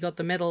until he got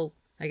the medal,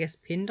 I guess,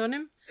 pinned on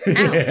him.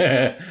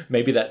 Ow.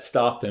 Maybe that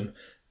stopped him.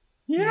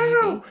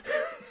 Yeah.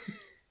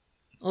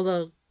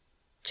 Although,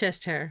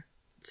 chest hair,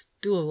 it's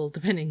doable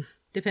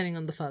depending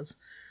on the fuzz.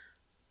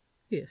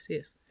 Yes.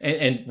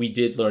 And we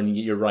did learn.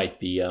 You're right.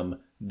 It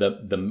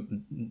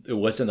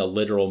wasn't a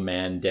literal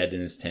man dead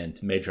in his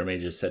tent.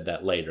 Major said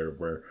that later,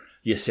 where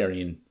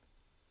Yossarian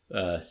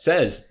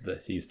says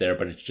that he's there,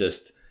 but it's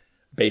just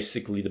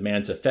basically the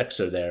man's effects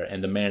are there,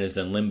 and the man is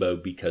in limbo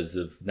because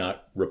of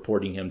not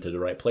reporting him to the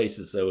right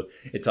places. So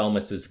it's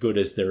almost as good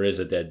as there is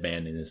a dead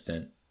man in his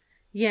tent.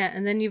 Yeah,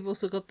 and then you've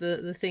also got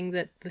the thing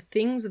that the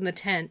things in the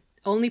tent,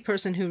 only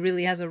person who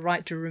really has a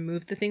right to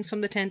remove the things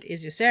from the tent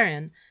is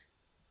Yossarian,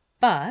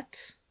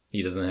 but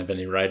he doesn't have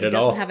any right at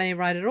all. He doesn't have any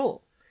right at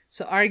all.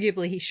 So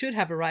arguably he should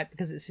have a right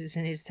because it's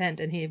in his tent,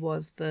 and he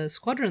was the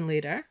squadron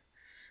leader.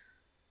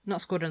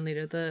 Not squadron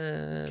leader,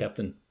 the...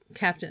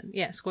 Captain.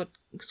 Yeah,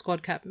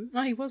 squad captain.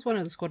 No, he was one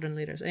of the squadron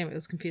leaders. Anyway, it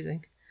was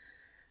confusing.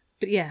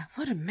 But yeah,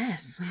 what a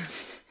mess.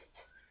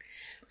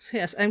 So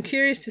yes, I'm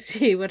curious to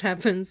see what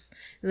happens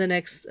in the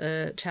next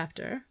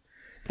chapter.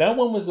 That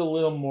one was a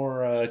little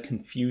more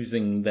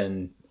confusing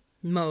than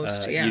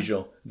most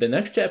usual. The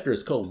next chapter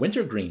is called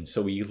Wintergreen,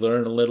 so we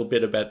learn a little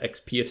bit about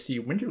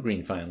XPFC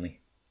Wintergreen finally.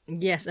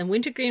 Yes, and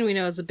Wintergreen we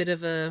know is a bit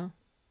of a...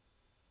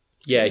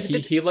 Yeah,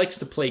 he likes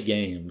to play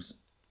games.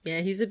 Yeah,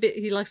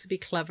 he likes to be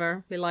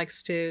clever. He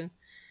likes to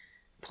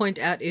point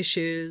out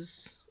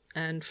issues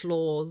and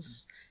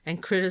flaws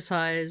and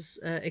criticize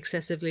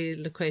excessively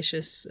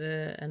loquacious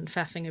and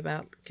faffing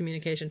about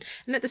communication.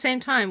 And at the same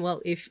time,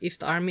 well, if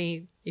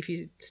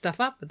you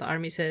stuff up, the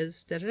army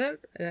says,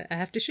 I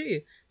have to shoot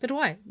you. But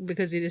why?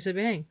 Because you're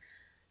disobeying.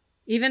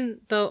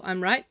 Even though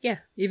I'm right? Yeah,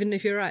 even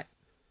if you're right.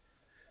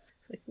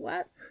 Like,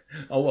 what?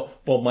 Oh,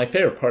 well, my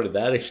favorite part of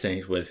that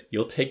exchange was,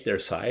 you'll take their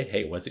side?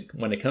 Hey,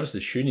 when it comes to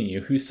shooting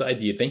you, whose side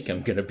do you think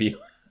I'm going to be?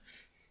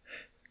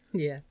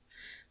 Yeah.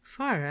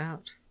 Far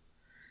out.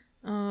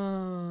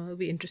 Oh, it'll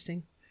be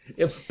interesting.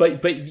 Yeah,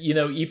 but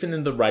even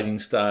in the writing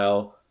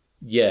style,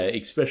 yeah,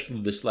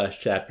 especially this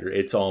last chapter,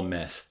 it's all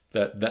mess.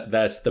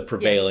 That's the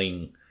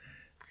prevailing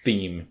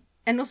theme.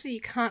 And also you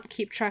can't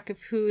keep track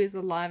of who is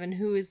alive and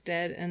who is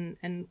dead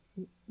and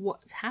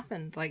what's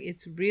happened. Like,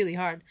 it's really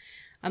hard.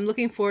 I'm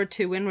looking forward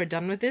to, when we're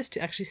done with this, to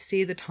actually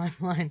see the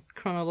timeline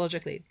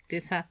chronologically.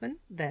 This happened,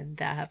 then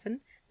that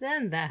happened,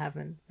 then that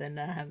happened, then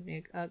that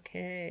happened.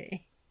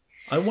 Okay.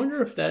 I wonder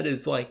if that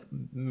is like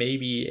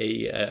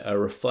maybe a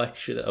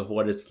reflection of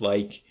what it's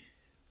like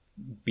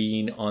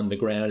being on the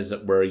ground. Is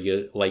it where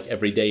you like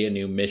every day a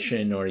new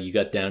mission, or you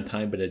got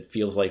downtime but it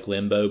feels like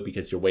limbo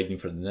because you're waiting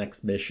for the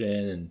next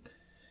mission and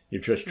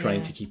you're just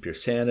trying to keep your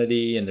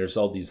sanity, and there's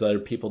all these other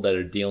people that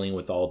are dealing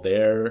with all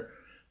their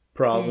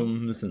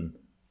problems and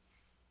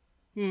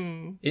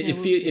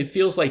it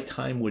feels like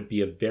time would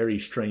be a very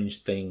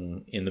strange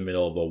thing in the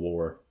middle of a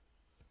war.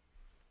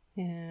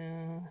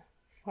 Yeah,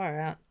 far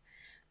out.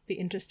 Be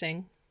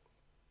interesting.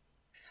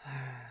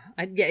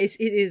 It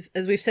is,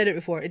 as we've said it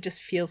before, it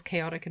just feels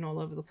chaotic and all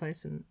over the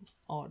place and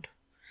odd.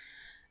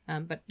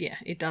 But yeah,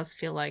 it does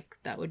feel like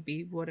that would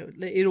be what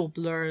it all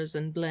blurs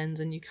and blends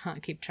and you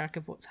can't keep track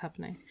of what's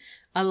happening.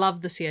 I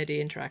love the CID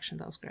interaction.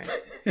 That was great.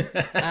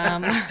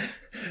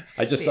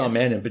 I just saw a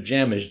man in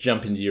pajamas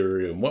jump into your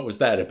room. What was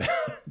that about?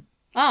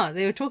 Oh,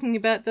 they were talking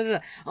about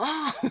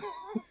Oh,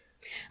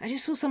 I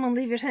just saw someone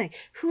leave your thing.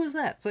 Who was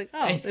that? It's like,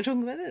 they're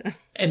talking about it.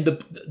 And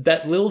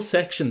that little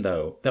section,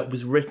 though, that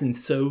was written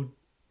so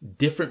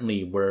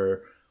differently,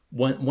 where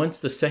once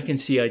the second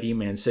CID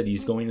man said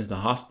he's going into the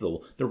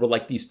hospital, there were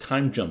like these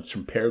time jumps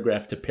from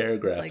paragraph to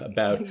paragraph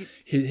about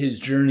his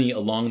journey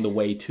along the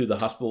way to the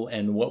hospital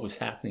and what was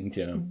happening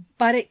to him.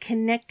 But it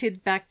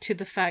connected back to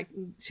the fact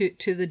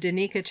to the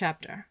Danica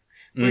chapter,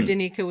 where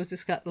Danica was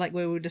where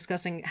we were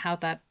discussing how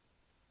that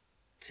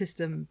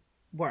system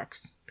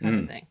works,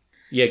 kind of thing.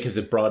 Yeah, because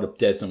it brought up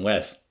Des and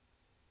Wes.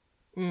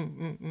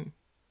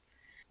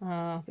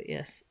 But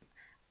yes,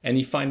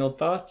 Any final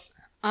thoughts?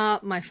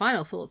 My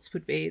final thoughts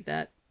would be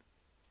that,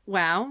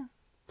 wow,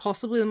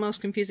 possibly the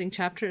most confusing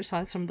chapter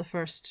aside from the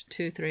first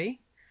 2-3,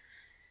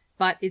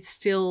 but it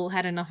still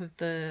had enough of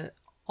the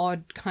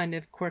odd kind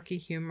of quirky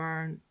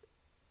humor and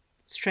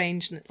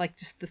strange, like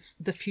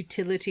just the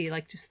futility,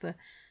 like just but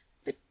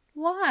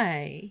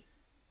why?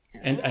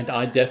 And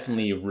I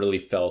definitely really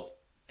felt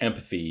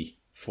empathy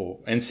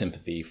and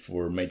sympathy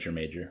for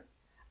Major.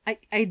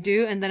 I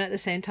do, and then at the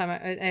same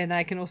time,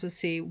 I can also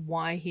see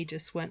why he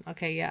just went,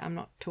 okay, yeah, I'm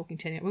not talking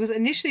to anyone. Because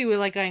initially we were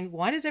like going,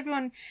 why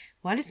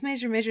does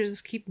Major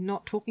just keep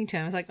not talking to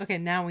him? I was like, okay,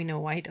 now we know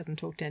why he doesn't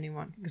talk to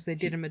anyone, because they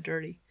did him a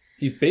dirty.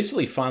 He's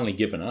basically finally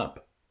given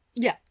up.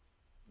 Yeah,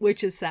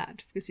 which is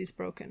sad, because he's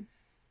broken.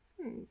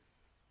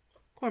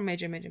 Poor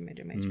Major.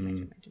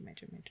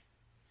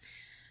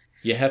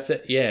 You have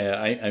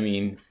to, I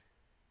mean,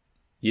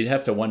 you'd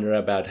have to wonder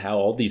about how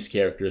all these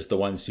characters, the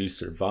ones who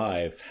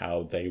survive,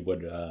 how they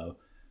would,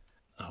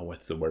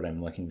 what's the word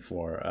I'm looking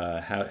for?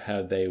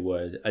 How they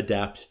would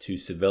adapt to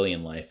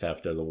civilian life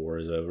after the war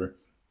is over.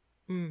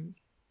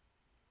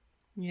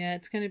 Yeah,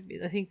 it's going to be,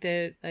 I think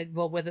that,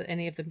 whether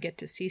any of them get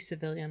to see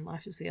civilian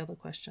life is the other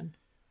question.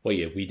 Well,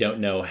 yeah, we don't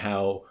know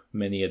how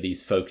many of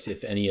these folks,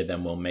 if any of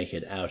them, will make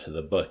it out of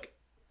the book.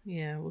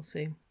 Yeah, we'll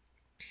see.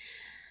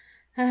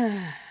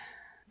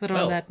 But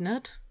on that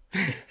note...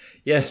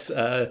 Yes,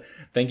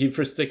 thank you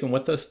for sticking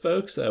with us,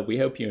 folks. We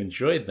hope you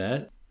enjoyed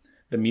that.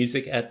 The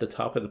music at the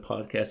top of the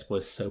podcast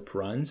was Soap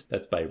Runs.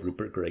 That's by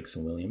Rupert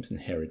Gregson Williams and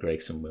Harry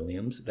Gregson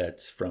Williams.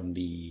 That's from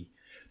the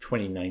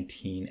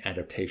 2019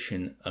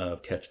 adaptation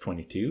of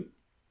Catch-22.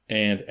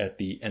 And at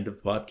the end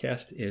of the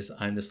podcast is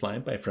I'm the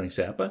Slime by Frank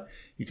Zappa.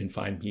 You can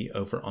find me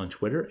over on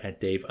Twitter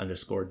at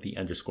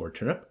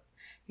Dave_the_turnip.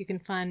 You can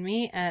find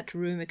me at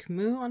Rue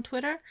McMoo on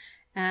Twitter.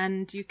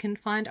 And you can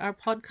find our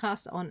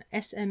podcast on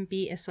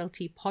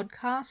SMBSLT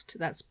Podcast.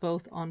 That's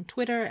both on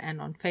Twitter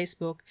and on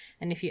Facebook.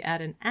 And if you add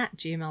an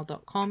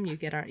 @gmail.com, you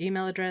get our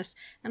email address.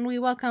 And we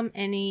welcome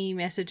any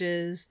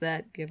messages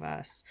that give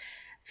us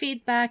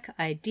feedback,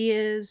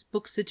 ideas,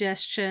 book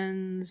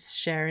suggestions,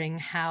 sharing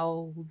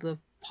how the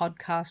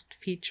podcast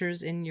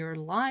features in your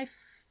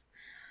life.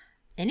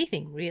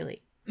 Anything,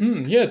 really.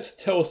 Yeah,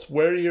 tell us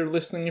where you're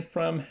listening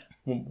from.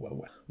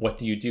 What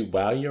do you do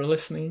while you're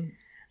listening?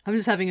 I'm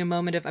just having a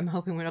moment of, I'm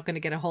hoping we're not going to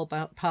get a whole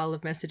pile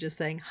of messages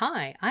saying,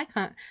 hi, I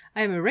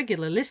am a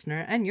regular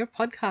listener and your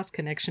podcast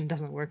connection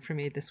doesn't work for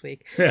me this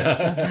week. So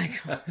I'm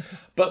like,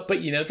 but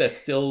that's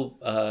still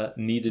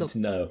needed to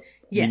know.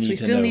 Yes, we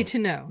still need to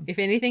know. If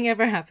anything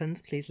ever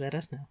happens, please let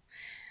us know.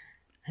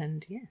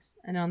 And yes,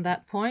 and on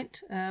that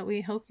point,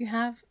 we hope you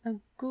have a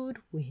good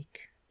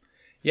week.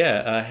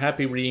 Yeah,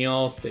 happy reading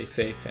all, stay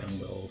safe, and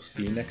we'll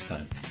see you next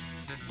time.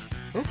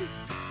 Okay.